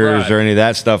mirrors Right. or any of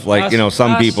that stuff like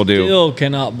some people I do. still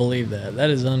cannot believe that.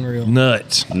 That is unreal.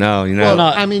 nuts. No, Well,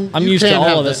 not- I mean, I'm you used to can't all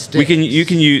have of the it. sticks. you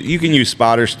can use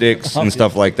spotter sticks and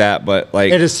stuff like that, but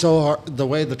like It is so hard. The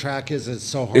way the track is, it's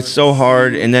so hard. it's so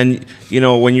hard. And then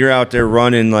when you're out there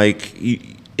running, like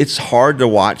it's hard to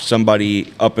watch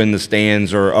somebody up in the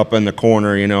stands or up in the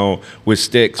corner, with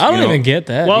sticks. I don't even get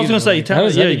that. Well, I was either. going to say, Like, how Tyler,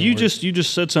 does that yeah, even you work?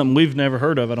 just said something we've never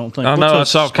heard of. I don't think. I know, I What's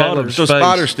a saw spotter? Caleb's so face.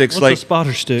 spotter sticks What's like a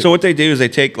spotter stick? So what they do is they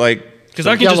take like Because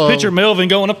I can Yellow. just picture Melvin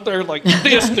going up there like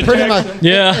this. To Pretty much. Jackson.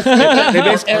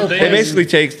 Yeah. they basically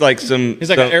take like some It's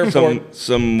like an airport.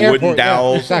 some Airport, wooden yeah,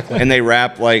 dowels exactly. and they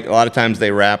wrap like a lot of times they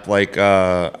wrap like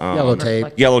Yellow tape.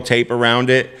 yellow tape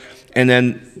around it, and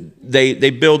then they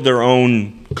build their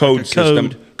own code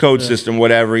system,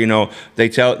 whatever.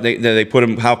 They put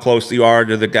them how close you are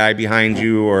to the guy behind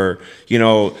you, or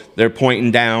they're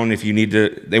pointing down if you need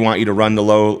to. They want you to run the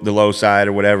low side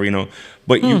or whatever.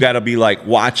 but you got to be like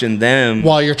watching them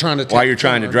While you're trying to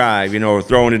drive, or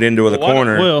throwing it into the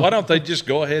corner. Well- Why don't they just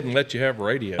go ahead and let you have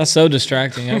radio? That's so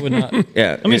distracting. I would not.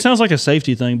 Yeah, I mean, it sounds like a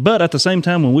safety thing, but at the same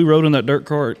time, when we rode in that dirt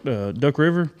car at Duck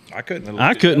River, I couldn't.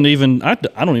 I don't even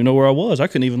know where I was. I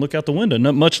couldn't even look out the window,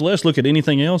 much less look at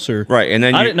anything else. Or Right, and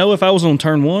then I you- didn't know if I was on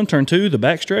turn 1, turn 2, the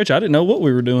backstretch. I didn't know what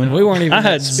we were doing. We weren't even I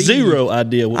had at speed. zero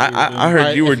idea what we were doing. I heard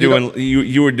Right, you were if you doing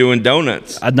you were doing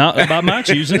donuts. Not by my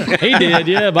choosing. He did,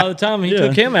 yeah. By the time he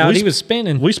took him out, he was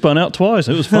spinning. We spun out twice.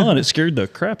 It was fun. It scared the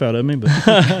crap out of me. But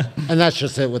And that's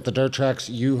just it with the dirt tracks.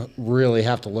 You really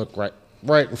have to look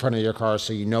right in front of your car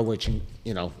so you know what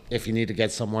if you need to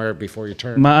get somewhere before you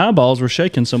turn. my eyeballs were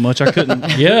shaking so much I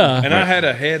couldn't. Yeah. And I had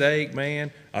a headache,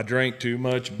 man. I drank too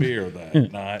much beer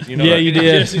that night. Yeah, you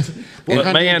did. But kind did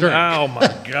you man, drink? oh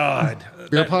my God.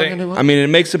 Beer That pong, thing- anyone? I mean, it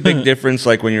makes a big difference,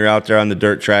 like when you're out there on the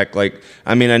dirt track. Like,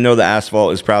 I mean, I know the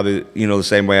asphalt is probably the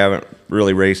same way. I haven't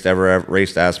really ever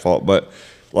raced asphalt, but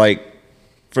like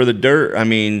for the dirt, I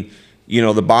mean,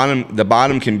 the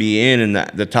bottom can be in and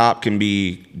the top can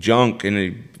be junk,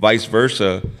 and vice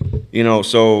versa.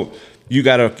 So you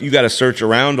gotta search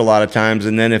around a lot of times,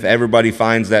 and then if everybody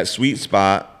finds that sweet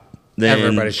spot, then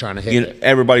Everybody's trying to hit it.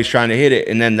 Everybody's trying to hit it,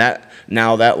 and then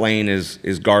that lane is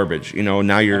garbage.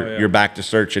 Now you're back to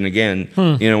searching again.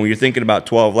 When you're thinking about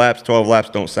 12 laps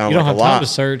don't sound You don't like have a lot, time to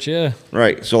search, yeah.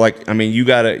 right? So like, I mean, you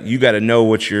gotta know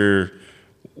what you're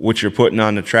putting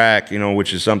on the track,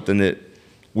 which is something that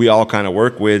we all kind of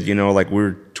work with. Like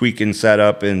we're tweaking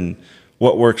setup and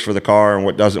what works for the car and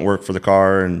what doesn't work for the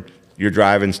car and your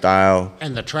driving style.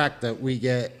 And the track that we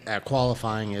get at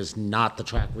qualifying is not the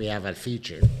track we have at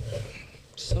feature.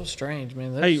 So strange,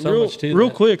 man. There's Hey, so much to real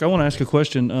that. quick, I want to ask a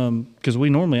question because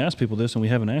we normally ask people this and we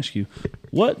haven't asked you.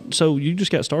 So you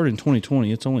just got started in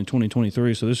 2020. It's only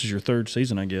 2023, so this is your third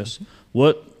season, I guess.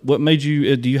 What made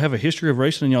you? Do you have a history of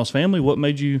racing in y'all's family? What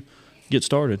made you get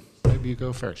started? Maybe you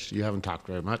go first. You haven't talked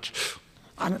very much.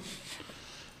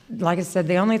 Like I said,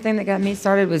 the only thing that got me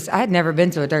started was I had never been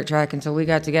to a dirt track until we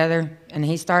got together, and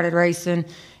he started racing,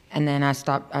 and then I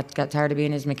stopped. I got tired of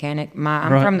being his mechanic. I'm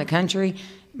Right. from the country.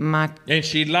 And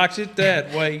she likes it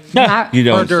that way. You Our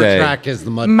don't dirt say. track is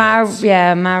the mud.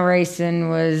 My racing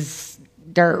was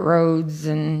dirt roads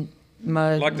and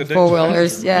mud, Like the Dukes four of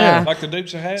wheelers. Hazzard. Yeah, Like the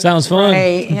Dukes of Hazzard. Sounds fun.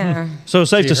 right. Yeah, So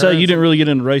safe to See, say hers- you didn't really get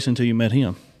into racing until you met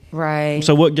him. right.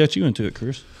 So what got you into it,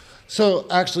 Chris? So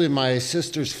actually, my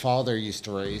sister's father used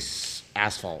to race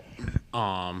asphalt,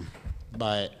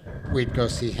 but we'd go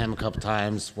see him a couple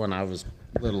times when I was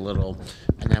little,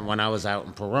 and then when I was out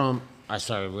in Pahrump, I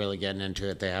started really getting into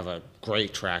it. They have a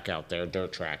great track out there,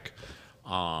 dirt track.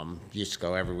 Used to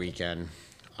go every weekend.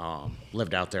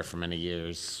 Lived out there for many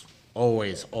years.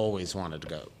 Always wanted to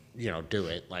go, do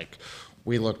it. Like,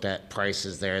 we looked at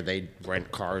prices there. They'd rent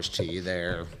cars to you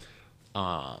there.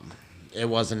 It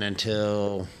wasn't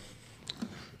until,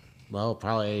 well,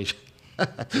 probably,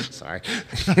 sorry,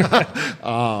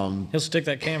 He'll stick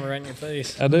that camera right in your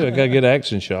face. I do. I got to get an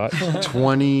action shot.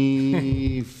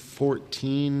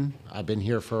 2014. I've been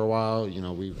here for a while.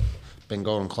 We've been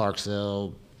going to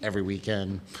Clarksville every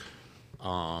weekend.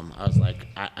 I was like,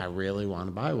 I really want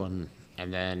to buy one.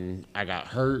 And then I got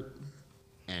hurt,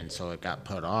 and so it got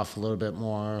put off a little bit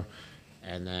more.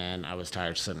 And then I was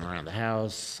tired of sitting around the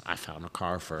house. I found a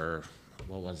car for,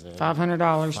 what was it? $500.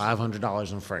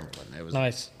 $500 in Franklin. It was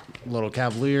Nice. a little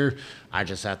Cavalier. I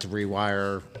just had to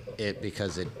rewire it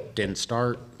because it didn't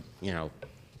start.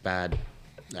 Bad.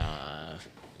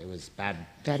 It was bad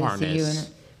Bad harness. ECU in it.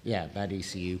 Yeah, bad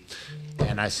ECU.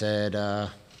 And I said,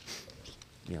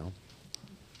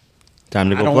 Time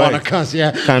to I go don't play. want to cuss.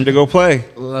 Yeah, Time to go play.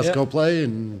 let's go play,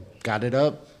 and got it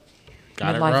up,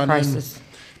 got it Midlife running. crisis.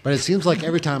 But it seems like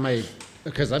every time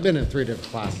because I've been in 3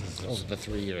 different classes over the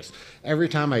 3 years. Every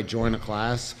time I join a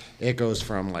class, it goes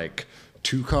from like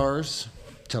 2 cars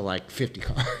to like 50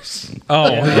 cars. Oh,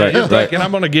 yeah. Right, You're right. thinking, I'm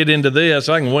going to get into this.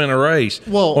 I can win a race.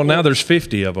 Well- now there's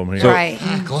 50 of them here. Right.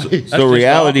 Exactly. So just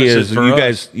reality opposite is, for you us.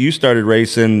 guys, you started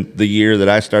racing the year that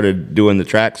I started doing the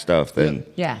track stuff. Then,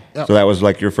 Yeah. so that was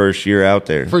like your first year out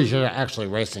there. Pretty sure actually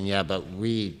racing, yeah, but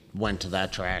we went to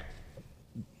that track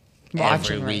every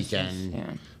Watching races, weekend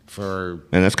yeah. for.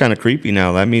 And that's kind of creepy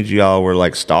now. That means y'all were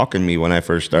like stalking me when I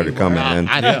first started coming in.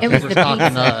 I didn't It was think the they were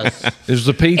talking to us. It was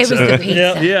the pizza. It was the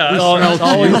pizza. Yeah. It's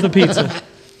always the pizza.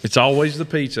 It's always the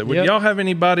pizza. Would Yep. y'all have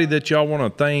anybody that y'all want to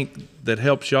thank that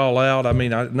helps y'all out? I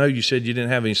mean, I know you said you didn't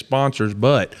have any sponsors,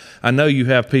 but I know you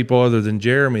have people other than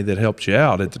Jeremy that helps you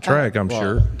out at the track, I'm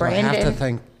sure. Do I have to Brandon.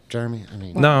 thank Jeremy? I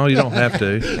mean, No, you don't have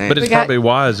to. But it's We got- probably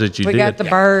wise that you We did. got the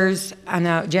Burrs. I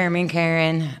know Jeremy and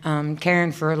Karen.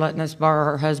 Karen for letting us borrow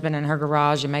her husband in her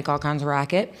garage and make all kinds of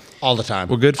racket. all the time.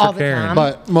 Well, good for All the Karen. time.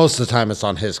 But most of the time it's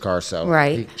on his car, so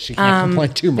Right. she can't complain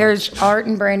too much. There's Art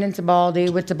and Brandon Tabaldi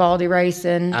with Tabaldi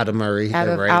Racing. Out of Murray, Out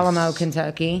they of race. Alamo,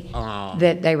 Kentucky.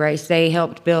 That they race. They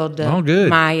helped build Oh, good.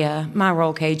 my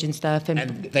roll cage and stuff. And,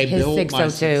 And they his built my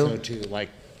 602. 602. Like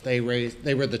they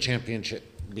were the championship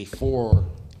before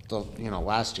the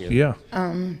last year. Yeah.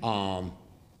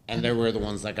 And they were the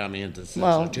ones that got me into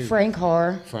 602. Well, Frank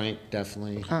Harr. Frank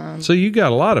definitely. So you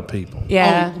got a lot of people.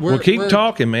 Yeah. Well, keep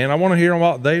talking, man. I want to hear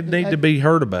what they need to be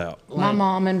heard about. My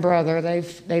mom and brother,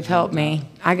 they've helped me.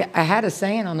 I had a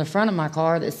saying on the front of my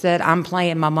car that said, "I'm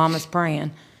playing, my mama's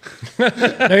praying."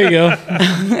 There you go.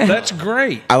 That's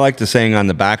great. I like the saying on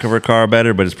the back of her car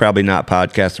better, but it's probably not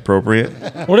podcast appropriate.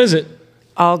 What is it?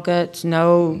 All guts,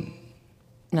 no.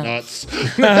 Nuts.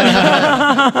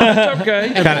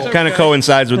 Okay. Kind of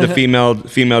coincides with the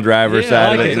female driver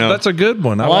side of it. That's a good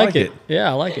one. I like it. Yeah,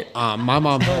 I like it. My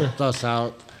mom helped us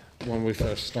out when we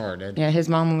first started. Yeah, his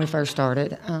mom when we first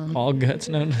started. All guts,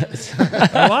 no nuts.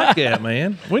 I like that,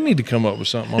 man. We need to come up with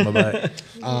something on the back.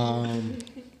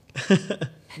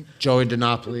 Joey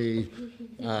DiNapoli.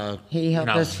 He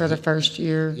helped us for the first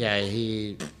year. Yeah,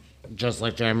 he, just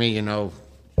like Jeremy,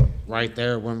 right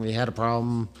there when we had a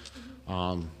problem.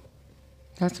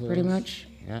 That's pretty much.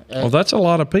 Yeah, Well, that's a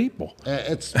lot of people.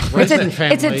 it's It's racing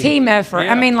family. it's a team effort.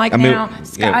 I mean, now,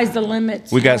 sky's the limit.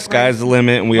 We got Sky's the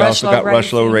Limit, and we also got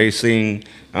Rushlow Racing.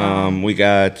 We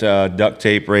got Duct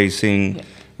Tape Racing.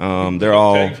 They're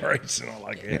all. Racing, I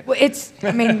like it.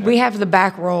 Well, we have the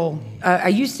back roll.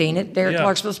 You've seen it there at Yeah.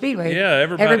 Clarksville Speedway. Yeah,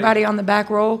 everybody on the back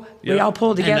roll. We Yeah. all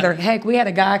pulled together. Heck, we had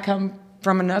a guy come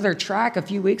from another track a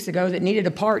few weeks ago that needed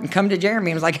a part and come to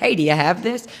Jeremy and was like, "Hey, do you have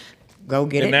this? Go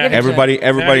get it." now Give it to him."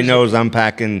 Everybody knows I'm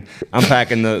packing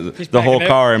the whole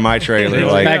car in my trailer.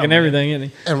 He's Like packing everything, isn't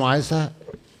he? And why is that?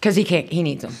 Because he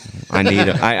needs them. I need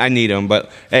them. I need them.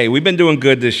 But hey, we've been doing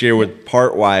good this year with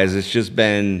part wise. It's just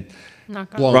been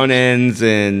run ends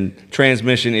and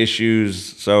transmission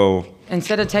issues. So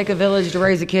Instead of take a village to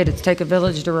raise a kid, it's take a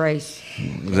village to race.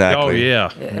 exactly. Oh,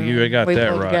 yeah. You got We that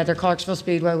pulled right. together. Clarksville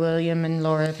Speedway, William and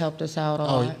Laura have helped us out a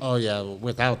lot. Oh yeah.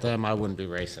 Without them, I wouldn't be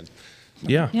racing.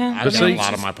 Yeah. Yeah. I But got see, a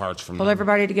lot of my parts from Pull them.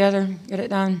 everybody together, get it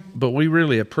done. but we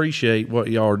really appreciate what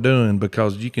y'all are doing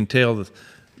because you can tell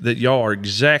that y'all are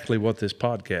exactly what this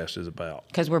podcast is about.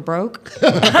 Because we're broke.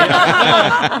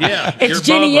 Yeah. It's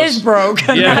Jenny is broke.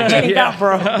 Not Jenny got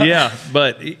broke. Yeah,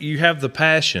 but you have the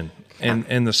passion,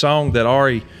 and the song that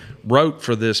Ari wrote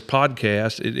for this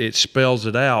podcast, it spells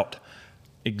it out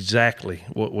exactly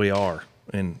what we are.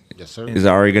 And Yes, sir. Is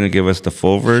Ari going to give us the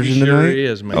full version sure tonight?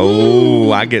 is, man.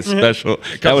 Oh, I get special.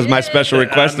 That was my special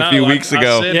request I a few know, weeks I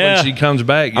ago. said Yeah. when she comes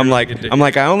back, I'm you're like, gonna get I'm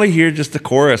like, I only hear just the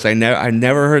chorus. I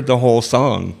never heard the whole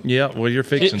song. yeah. Well, you're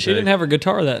fixing She to. didn't have her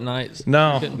guitar that night.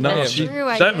 No, Couldn't no. play it. She, True,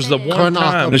 I that was the get it. one Couldn't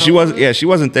time. No, she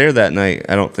wasn't there that night.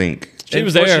 I don't think. She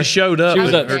was Well, there. she showed up. She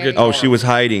was with at- her guitar. Oh, she was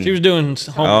hiding. She was doing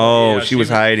home. Oh, Yeah, she was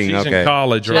hiding. She's Okay. in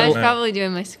college I right was now. probably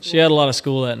doing my school. She had a lot of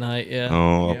school that night. Yeah.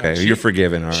 Oh, okay. she- You're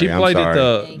forgiven, Ari. She I'm played sorry.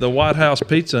 at the White House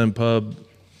Pizza and Pub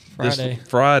Friday. this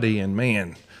Friday, and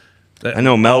man, that I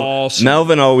know awesome.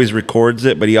 Melvin always records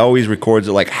it, but he always records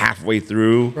it like halfway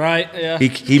through. Right. Yeah.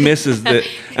 He misses it,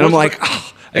 and I'm like, oh,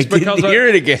 I It's because didn't hear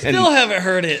it again. Still haven't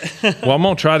heard it. Well, I'm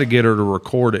gonna try to get her to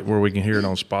record it where we can hear it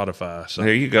on Spotify. So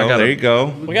There you go. I gotta There you go.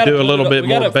 We gotta do a put little it- bit we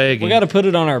more gotta- begging. We got to put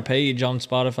it on our page on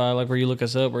Spotify, like where you look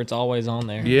us up, where it's always on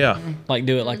there. Yeah, Like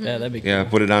do it like that. That'd be Yeah,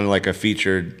 put it on like a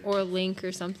featured. Or a link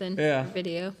or something. Yeah.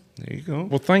 Video. There you go.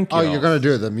 well, thank you. Oh, you're gonna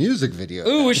do the music video.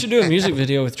 Ooh, we should do a music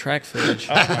video with track footage.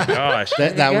 Oh my gosh.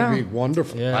 That There you would be go.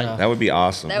 wonderful. Yeah. That would be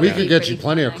awesome. That We would could be get pretty you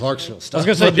plenty fun, of Clarksville I stuff.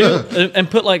 was gonna say, do and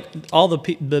put like all the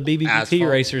BBP Asphalt,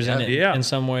 racers in it Yeah, in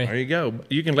some way. There you go.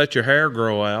 You can let your hair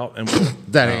grow out, and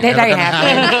That ain't That never ain't gonna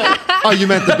happen. Oh, you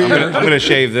meant the I'm beard. gonna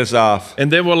shave this off.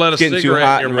 then we'll let a It's getting too cigarette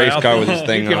hot in in your race mouth. car with this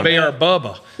thing You can on. be our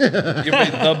Bubba. You'll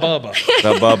be the Bubba.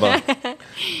 The Bubba.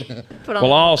 Put on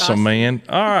Well, a awesome, costume. man.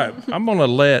 All right, I'm gonna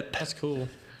let That's cool.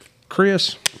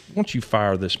 Chris. Why don't you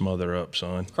fire this mother up,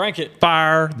 son? Crank it.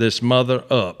 Fire this mother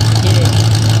up.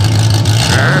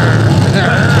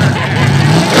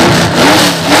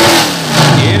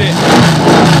 Get it.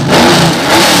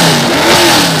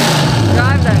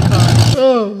 Drive that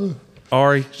car.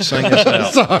 Ari, sing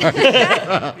us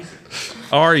out.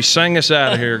 Ari, sing us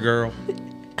out of here, girl.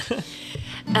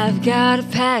 I've got a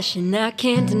passion I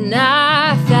can't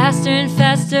deny. Faster and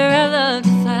faster, I love to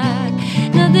fly.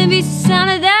 Nothing beats the sound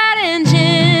of that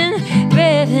engine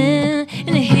revving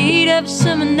in the heat of a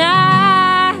summer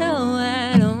night. Oh,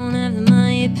 I don't have the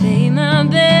money to pay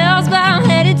but I'm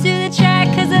headed to the track,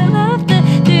 cause I love the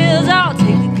thrills. I'll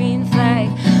take the green flag.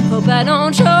 Hope I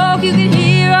don't choke, you can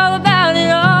hear all about it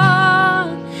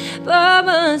on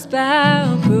Bubba's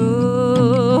Bow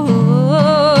Pro.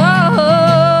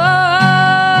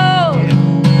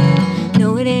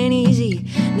 No, it ain't easy,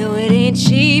 no, it ain't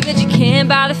cheap, but you can't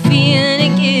buy the feeling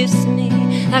it gives to me.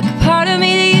 Like a part of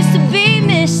me that used to be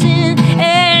missing,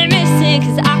 and missing,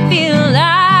 cause I feel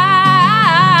alive.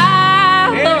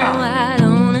 Oh, I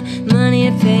don't have money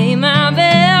to pay my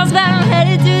bills, but I'm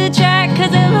headed to the track,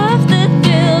 cause I love the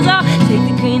thrills. I'll take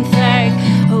the green flag.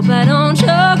 Hope I don't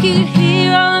choke, you can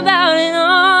hear all about it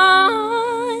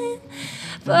on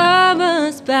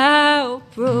Bubba's Bow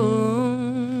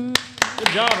Pro.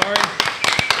 Good job, Ari.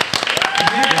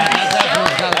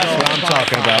 That's what I'm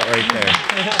talking about right there.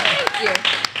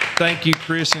 Thank you,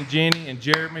 Chris and Jennie and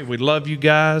Jeremy. We love you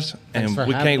guys, and for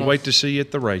we having can't wait us. to see you at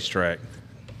the racetrack.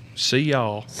 See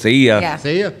y'all. See ya. Yeah.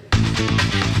 See ya.